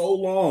for so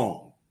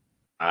long.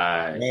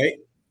 Right.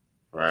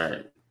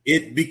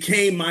 It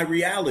became my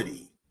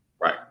reality.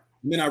 Right.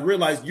 And then I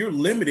realized you're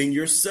limiting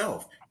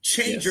yourself.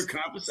 Change your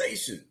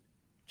conversation.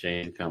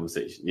 Change the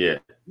conversation. Yeah.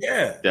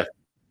 Yeah.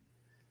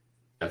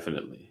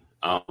 Definitely.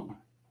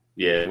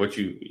 Yeah. What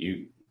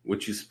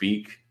you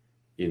speak,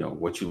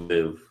 what you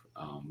live,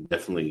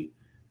 definitely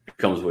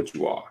becomes what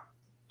you are.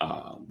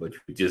 But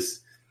we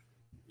just,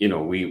 I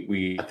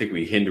think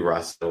we hinder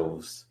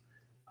ourselves,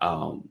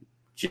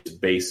 just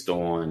based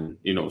on,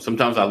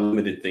 sometimes our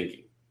limited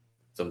thinking,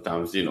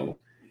 sometimes,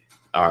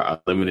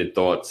 our limited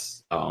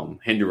thoughts,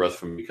 hinder us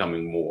from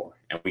becoming more,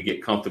 and we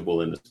get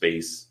comfortable in the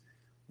space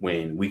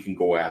when we can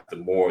go after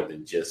more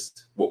than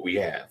just what we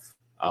have.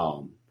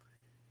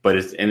 But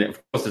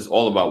of course, it's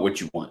all about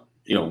what you want.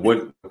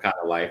 What kind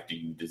of life do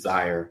you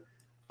desire?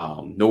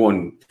 No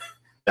one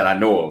that I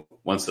know of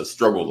wants a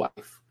struggle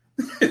life.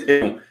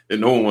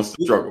 No one wants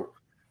to struggle.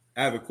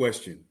 I have a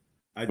question.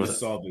 I just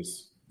saw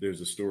this. There's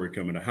a story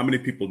coming out. How many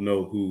people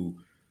know who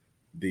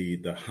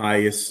the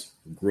highest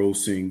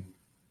grossing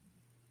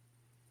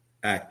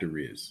actor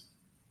is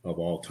of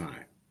all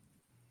time?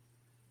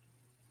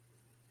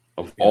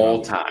 Of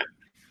all time.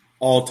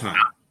 All time.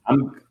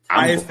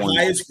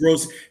 Highest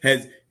gross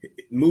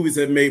movies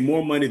have made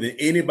more money than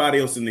anybody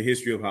else in the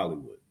history of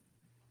Hollywood.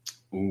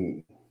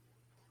 Ooh.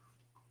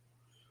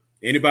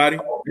 Anybody?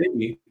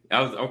 Maybe.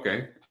 I was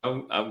okay.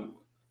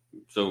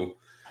 So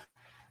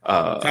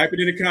type it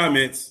in the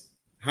comments.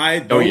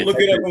 Don't look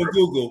it up on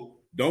Google.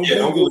 Don't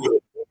Google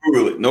it.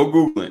 Google it. No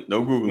Googling.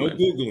 No Googling. No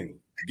Googling.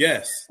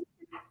 Guess.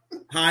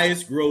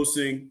 Highest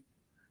grossing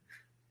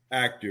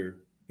actor.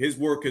 His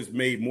work has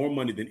made more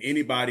money than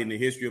anybody in the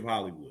history of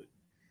Hollywood.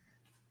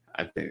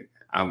 I think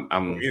I'm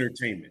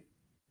entertainment.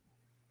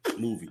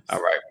 Movies.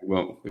 All right.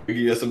 Well, we give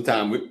you some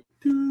time. Give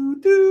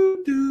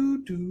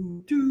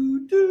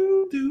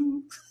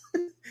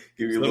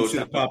you a little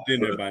time. Popped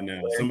in there by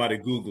now. Somebody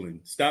Googling.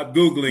 Stop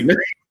Googling.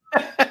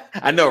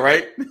 I know,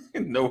 right?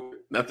 No,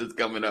 nothing's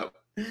coming up.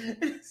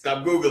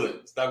 Stop Googling.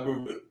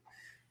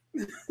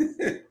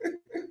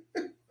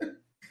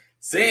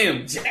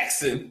 Sam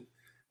Jackson.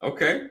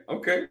 Okay.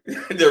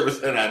 Deborah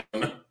said, I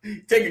don't know.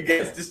 Take a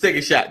guess. Just take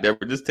a shot,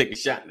 Deborah. Just take a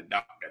shot in the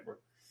dark, Deborah.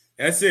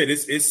 That's it.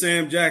 It's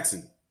Sam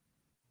Jackson.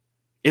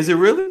 Is it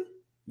really?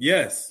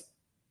 Yes.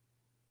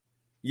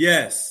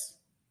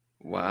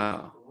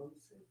 Wow.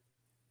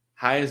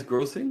 Highest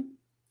grossing?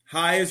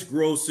 Highest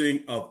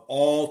grossing of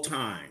all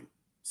time.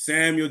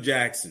 Samuel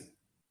Jackson.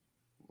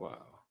 Wow.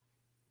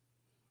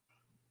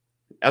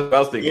 That's what I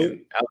was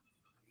thinking.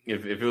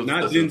 If it was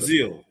not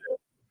Denzel.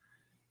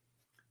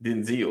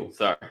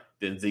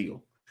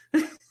 Denzel.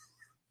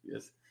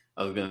 Yes.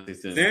 I was going to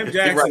say Sam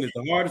Jackson is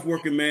the hardest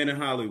working man in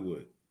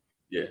Hollywood.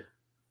 Yeah.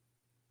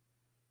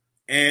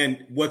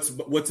 And what's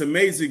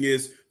amazing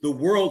is the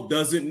world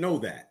doesn't know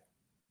that.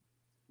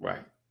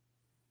 Right.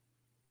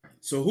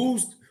 So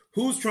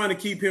who's trying to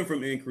keep him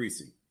from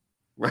increasing?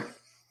 Right.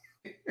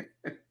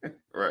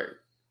 Right.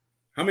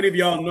 How many of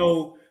y'all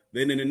know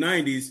that in the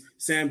 90s,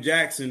 Sam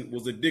Jackson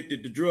was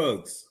addicted to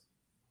drugs?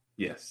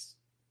 Yes.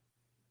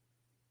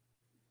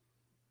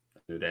 I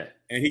knew that.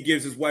 And he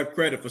gives his wife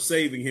credit for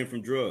saving him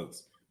from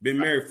drugs. Been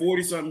married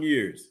 40-something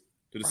years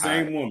to the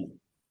same woman.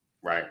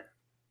 Right.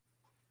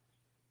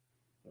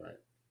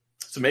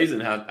 It's amazing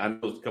how I know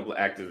a couple of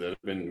actors that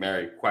have been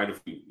married quite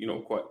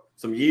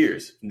some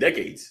years,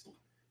 decades.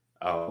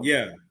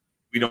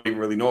 We don't even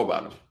really know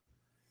about them.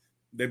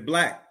 They're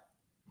black.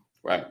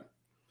 Right.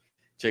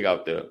 Check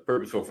out the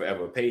Purposeful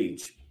Forever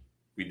page.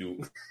 We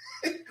do.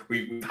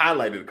 We've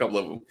highlighted a couple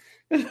of them.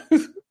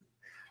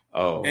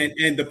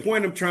 And the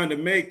point I'm trying to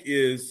make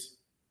is,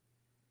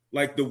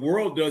 like, the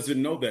world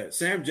doesn't know that.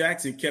 Sam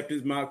Jackson kept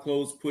his mouth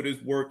closed, put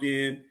his work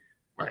in,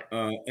 right,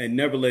 and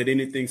never let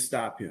anything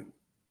stop him.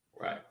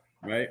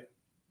 Right.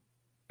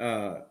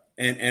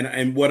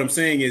 And what I'm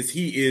saying is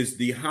he is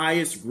the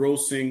highest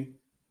grossing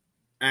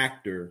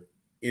actor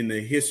in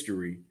the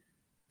history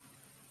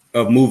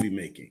of movie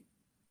making.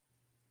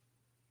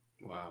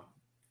 Wow.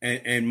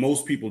 And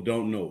most people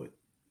don't know it.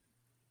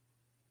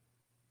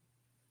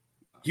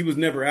 He was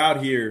never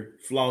out here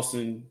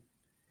flossing.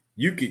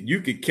 You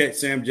could catch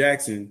Sam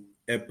Jackson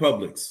at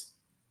Publix.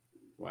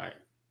 Right.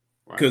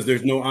 Because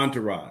there's no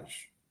entourage.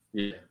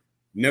 Yeah.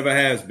 Never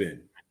has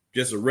been.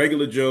 Just a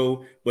regular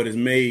Joe, but has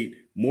made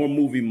more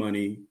movie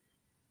money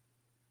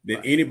than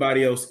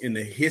anybody else in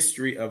the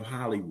history of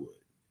Hollywood.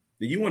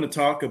 Now, you want to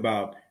talk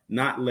about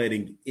not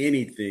letting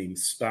anything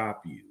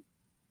stop you.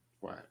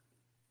 Right.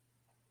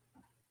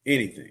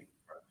 Anything.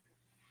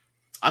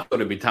 I thought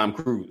it'd be Tom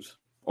Cruise.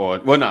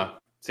 No,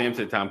 Sam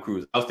said Tom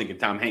Cruise. I was thinking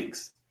Tom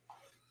Hanks.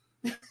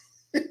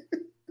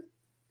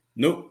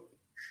 Nope.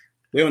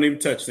 They don't even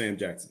touch Sam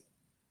Jackson.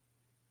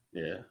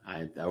 Yeah,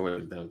 I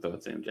would have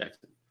thought Sam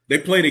Jackson. They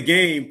played a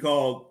game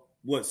called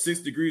 6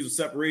 Degrees of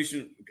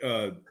Separation?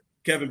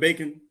 Kevin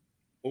Bacon.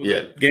 What was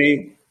that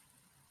game?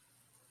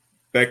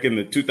 Back in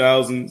the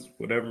 2000s,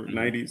 whatever,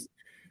 90s.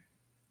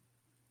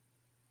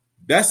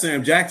 That's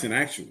Sam Jackson,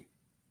 actually.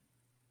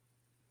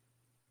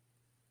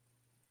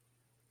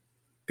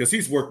 Because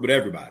he's worked with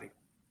everybody.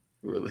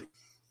 Really?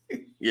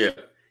 Yeah,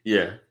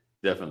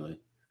 definitely.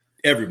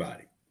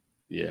 Everybody.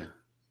 Yeah,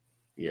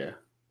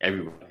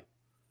 everybody.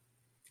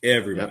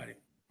 Yep.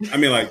 I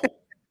mean, like,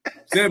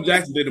 Sam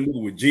Jackson did a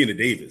movie with Gina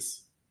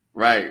Davis.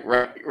 Right.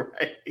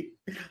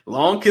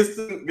 Long Kiss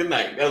and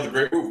Goodnight. That was a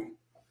great movie.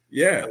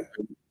 Yeah.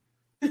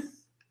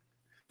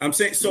 I'm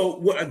saying,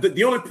 so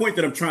the only point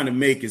that I'm trying to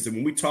make is that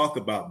when we talk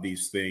about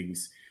these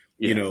things,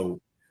 you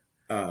know,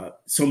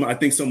 I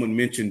think someone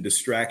mentioned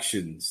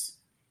distractions.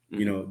 Mm-hmm.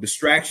 You know,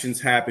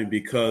 distractions happen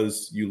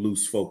because you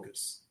lose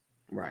focus.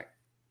 Right.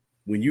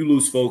 When you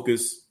lose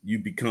focus, you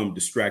become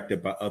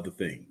distracted by other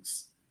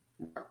things.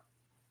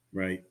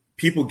 Right.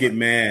 People get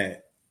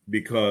mad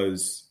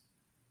because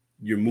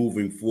you're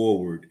moving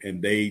forward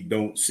and they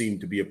don't seem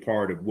to be a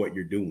part of what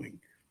you're doing.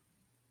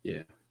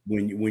 Yeah.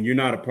 When you're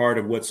not a part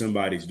of what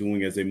somebody's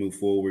doing as they move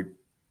forward,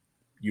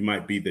 you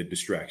might be the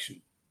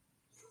distraction.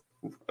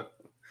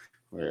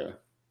 Yeah.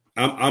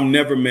 I'm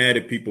never mad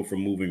at people for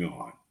moving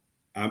on.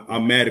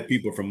 I'm mad at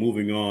people for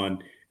moving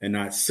on and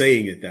not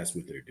saying that that's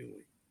what they're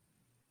doing.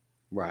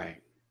 Right.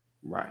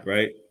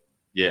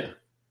 Yeah.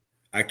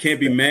 I can't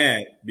be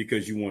mad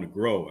because you want to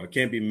grow. I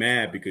can't be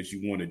mad because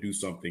you want to do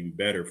something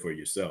better for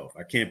yourself.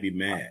 I can't be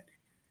mad.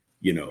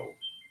 You know,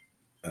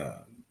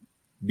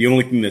 the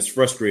only thing that's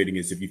frustrating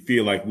is if you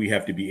feel like we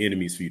have to be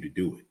enemies for you to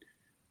do it.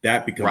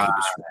 That becomes a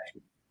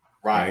distraction.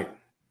 Right.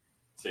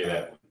 Say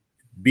that.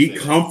 Be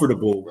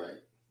comfortable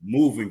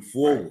moving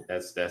forward.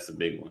 Right. That's a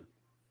big one.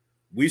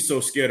 We're so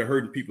scared of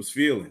hurting people's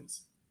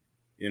feelings,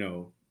 you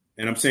know.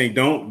 And I'm saying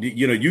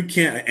you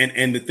can't.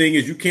 And the thing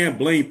is, you can't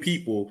blame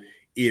people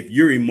if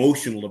you're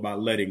emotional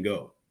about letting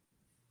go.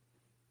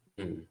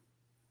 Mm.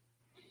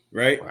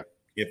 Right?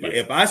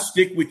 If I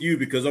stick with you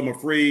because I'm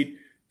afraid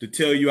to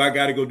tell you I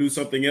got to go do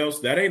something else,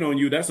 that ain't on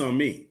you. That's on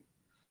me.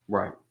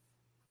 Right.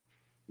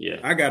 Yeah.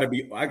 I gotta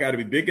be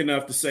big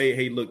enough to say,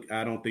 hey, look,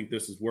 I don't think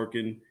this is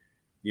working.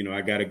 You know,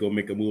 I got to go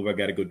make a move. I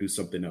got to go do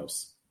something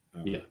else.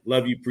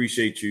 Love you.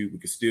 Appreciate you. We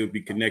can still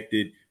be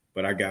connected,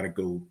 but I got to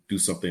go do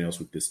something else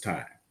with this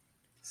time.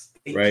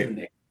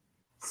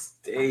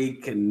 Stay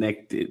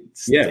connected.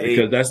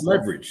 Because that's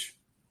leverage.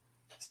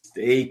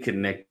 Stay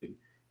connected.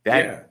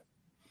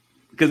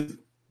 Because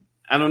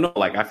I don't know,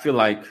 like I feel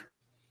like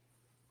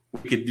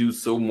we could do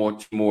so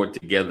much more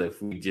together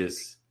if we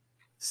just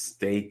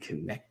stay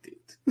connected.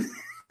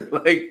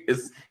 Like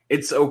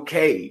it's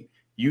okay.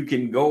 You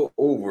can go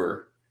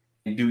over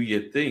and do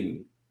your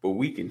thing, but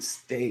we can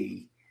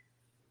stay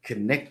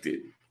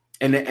connected.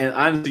 And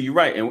honestly, you're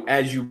right. And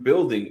as you're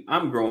building,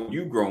 I'm growing,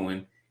 you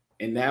growing.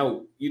 And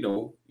now, you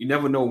know, you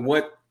never know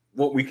what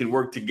we can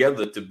work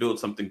together to build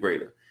something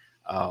greater.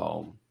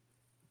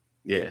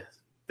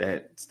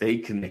 That stay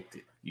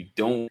connected. You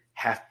don't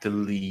have to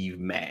leave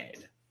mad.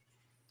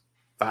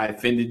 If I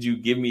offended you,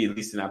 give me at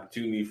least an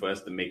opportunity for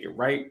us to make it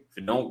right. If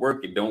it don't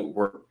work, it don't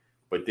work.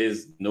 But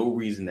there's no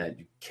reason that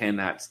you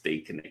cannot stay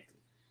connected.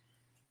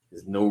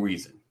 There's no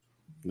reason.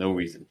 No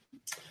reason.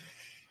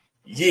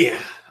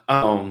 Yeah.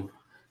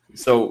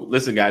 So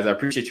listen, guys, I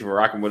appreciate you for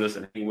rocking with us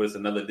and hanging with us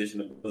another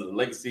edition of the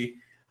Legacy.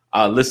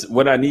 Listen,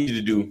 what I need you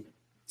to do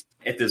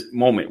at this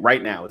moment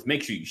right now is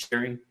make sure you're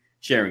sharing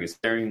is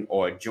sharing,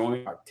 or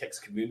join our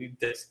text community.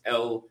 Text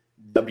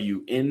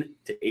LWN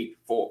to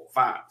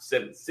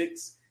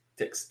 84576.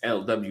 Text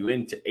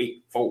LWN to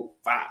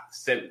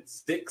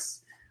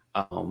 84576.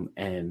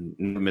 And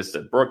never miss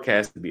a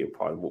broadcast to be a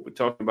part of what we're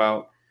talking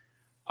about.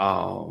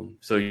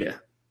 So yeah,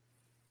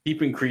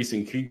 keep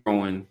increasing, keep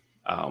growing,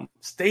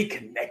 stay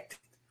connected.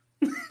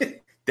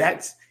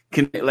 That's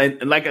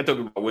like I talked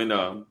about when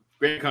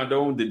Grant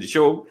Cardone did the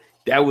show.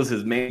 That was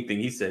his main thing.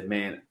 He said,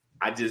 "Man,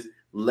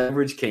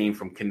 leverage came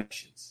from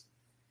connections."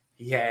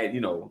 He had,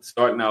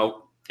 starting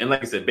out, and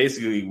like I said,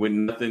 basically with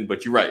nothing.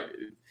 But you're right.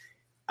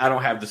 I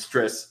don't have the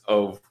stress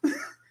of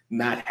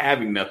not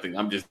having nothing.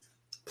 I'm just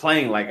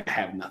playing like I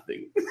have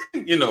nothing,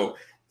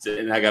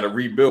 and I got to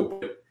rebuild.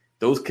 But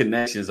those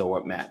connections are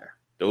what matter.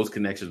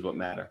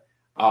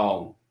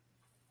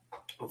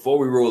 Before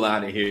we roll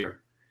out of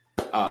here,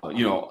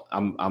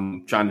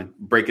 I'm trying to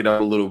break it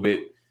up a little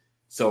bit.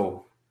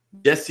 So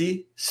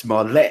Jussie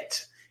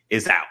Smollett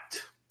is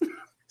out.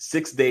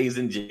 6 days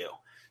in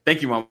jail.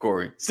 Thank you, Mom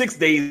Corey. 6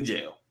 days in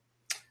jail.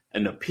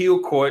 An appeal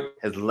court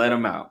has let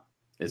him out.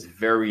 It's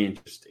very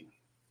interesting.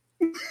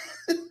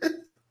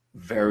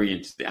 Very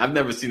interesting. I've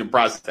never seen a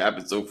process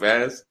happen so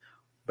fast,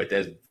 but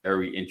that's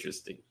very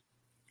interesting.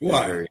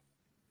 Why?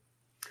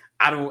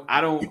 I don't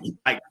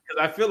like, because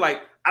I feel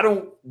like I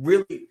don't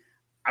really,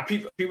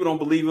 people don't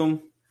believe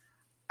him.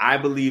 I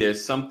believe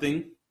there's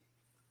something.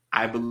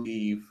 I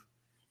believe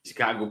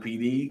Chicago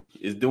PD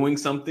is doing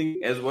something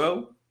as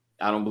well.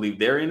 I don't believe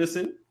they're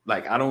innocent.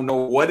 Like, I don't know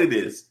what it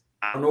is.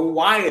 I don't know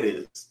why it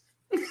is.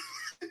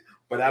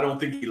 But I don't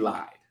think he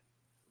lied.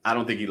 I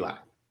know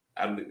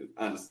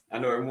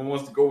everyone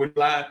wants to go with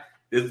lie.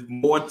 There's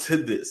more to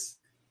this.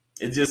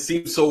 It just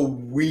seems so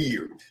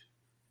weird.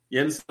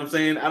 You understand what I'm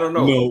saying? I don't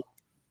know. No,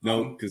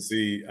 No, because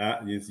see,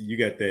 you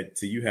got that.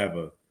 So you have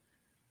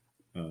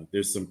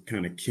there's some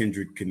kind of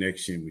kindred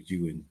connection with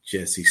you and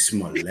Jussie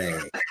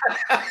Smollett.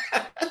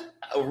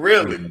 Oh,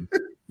 really?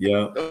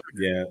 Yeah.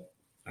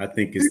 I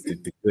think it's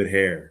the good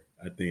hair.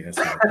 I think that's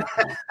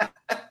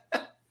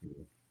what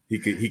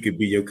he could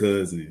be your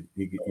cousin.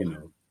 He could,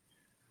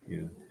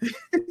 Yeah.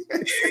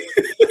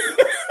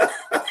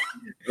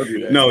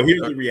 No,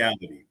 here's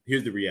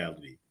the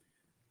reality.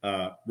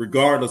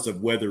 Regardless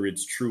of whether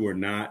it's true or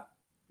not,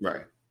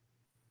 right?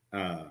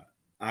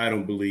 I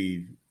don't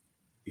believe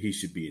he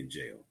should be in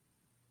jail.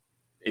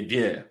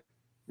 Yeah,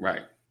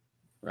 right.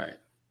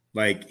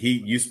 Like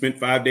you spent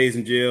 5 days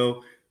in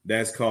jail.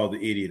 That's called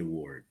the Idiot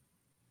Award.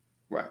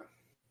 Right.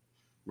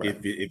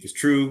 If it's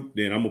true,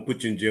 then I'm gonna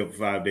put you in jail for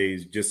 5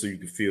 days just so you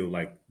can feel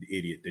like the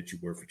idiot that you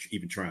were for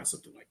even trying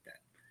something like that.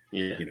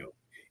 Yeah.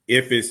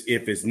 If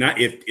it's not,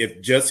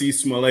 if Jussie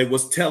Smollett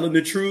was telling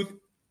the truth,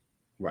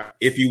 right?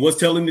 If he was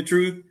telling the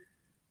truth,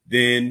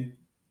 then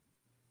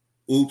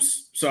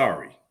oops,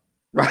 sorry.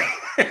 Right.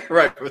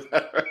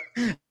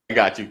 I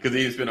got you, because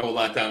he spent a whole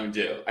lot of time in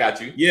jail. I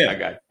got you. Yeah, I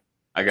got.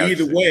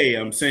 Either way,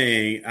 I'm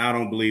saying I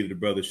don't believe the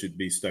brother should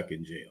be stuck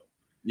in jail.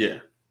 Yeah.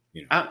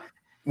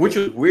 Which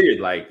was weird.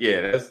 Like,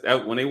 that's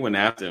when they went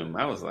after him,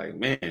 I was like,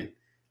 man,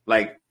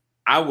 like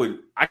I can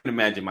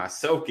imagine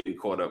myself getting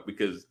caught up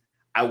because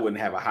I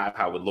wouldn't have a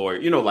high-powered lawyer.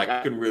 Like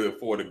I couldn't really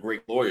afford a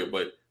great lawyer,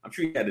 but I'm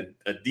sure he had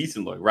a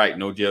decent lawyer, right?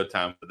 No jail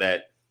time for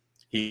that.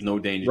 He's no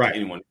danger to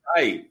anyone.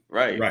 Right.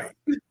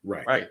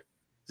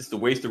 Just a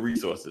waste of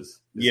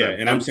resources.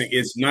 And I'm saying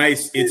it's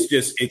nice.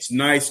 It's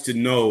nice to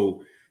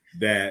know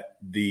that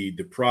the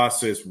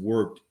process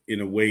worked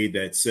in a way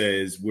that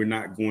says we're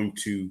not going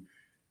to,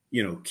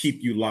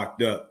 keep you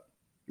locked up,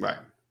 right?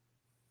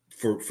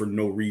 For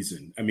no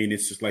reason. I mean,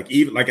 it's just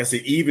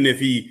even if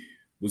he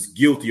was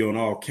guilty on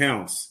all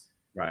counts,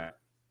 right?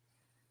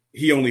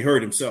 He only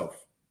hurt himself.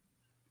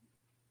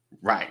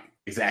 Right.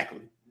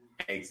 Exactly.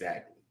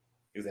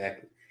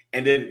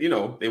 And then,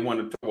 they want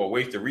to talk about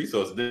waste of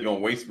resources. They're going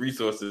to waste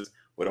resources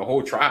with a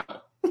whole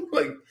trial.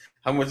 Like,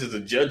 how much does a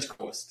judge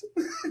cost?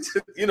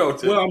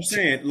 Well, I'm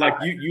saying, like,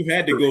 you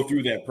had to go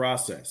through that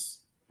process.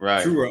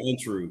 Right. True or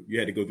untrue, you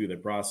had to go through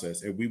that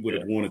process. And we would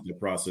have wanted the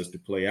process to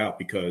play out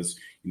because,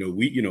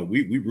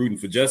 we rooting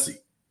for Jussie.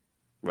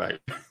 Right.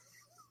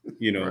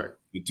 Right.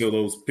 Until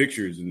those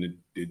pictures and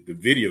the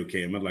video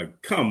came. I'm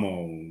like, come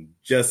on,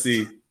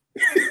 Jussie.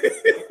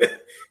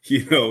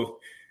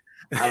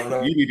 I don't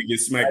know. You need to get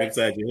smacked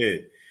upside your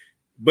head.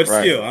 But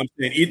still, I'm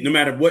saying, no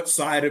matter what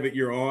side of it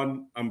you're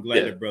on, I'm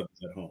glad that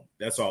brother's at home.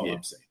 That's all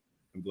I'm saying.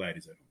 I'm glad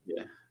he's at home.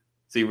 Yeah.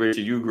 See,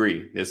 Richard, you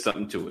agree. There's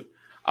something to it.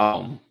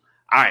 All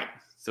right.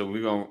 So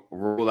we're going to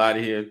roll out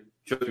of here.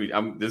 Trust me,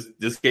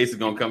 this case is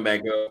going to come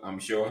back up, I'm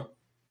sure,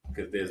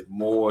 because there's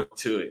more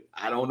to it.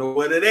 I don't know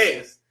what it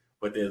is,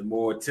 but there's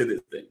more to this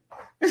thing.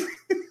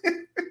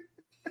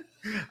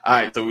 All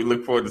right. So we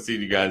look forward to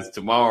seeing you guys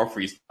tomorrow,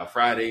 Freestyle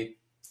Friday.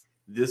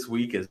 This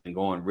week has been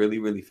going really,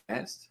 really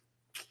fast.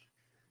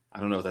 I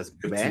don't know if that's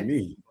good or bad.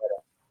 We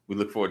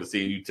look forward to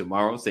seeing you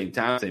tomorrow. Same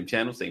time, same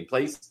channel, same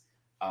place.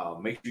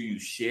 Make sure you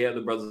share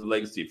the Brothers of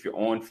Legacy. If you're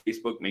on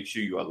Facebook, make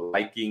sure you are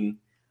liking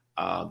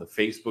the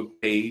Facebook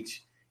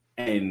page.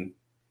 And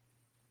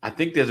I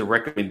think there's a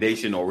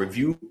recommendation or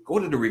review. Go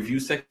to the review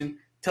section.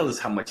 Tell us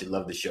how much you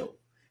love the show.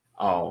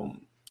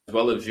 As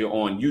well as if you're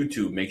on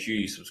YouTube, make sure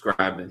you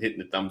subscribe and hitting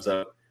the thumbs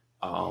up.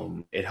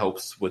 It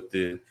helps with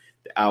the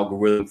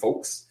algorithm,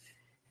 folks.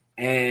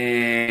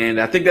 And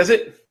I think that's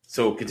it.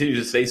 So continue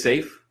to stay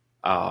safe.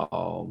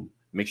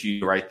 Make sure you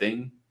do the right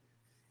thing.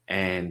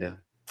 And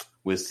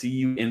we'll see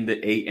you in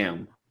the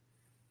AM.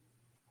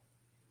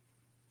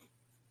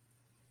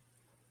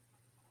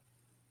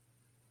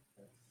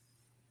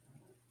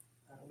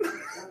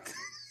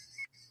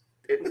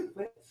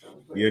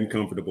 The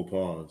uncomfortable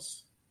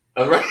pause.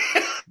 All right.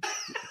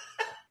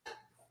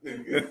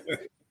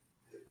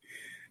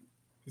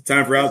 It's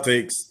time for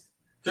outtakes.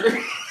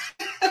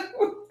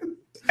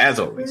 As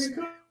always,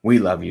 we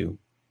love you.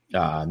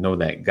 Know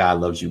that God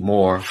loves you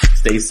more.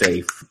 Stay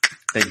safe.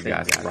 Thank you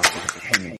guys for hanging.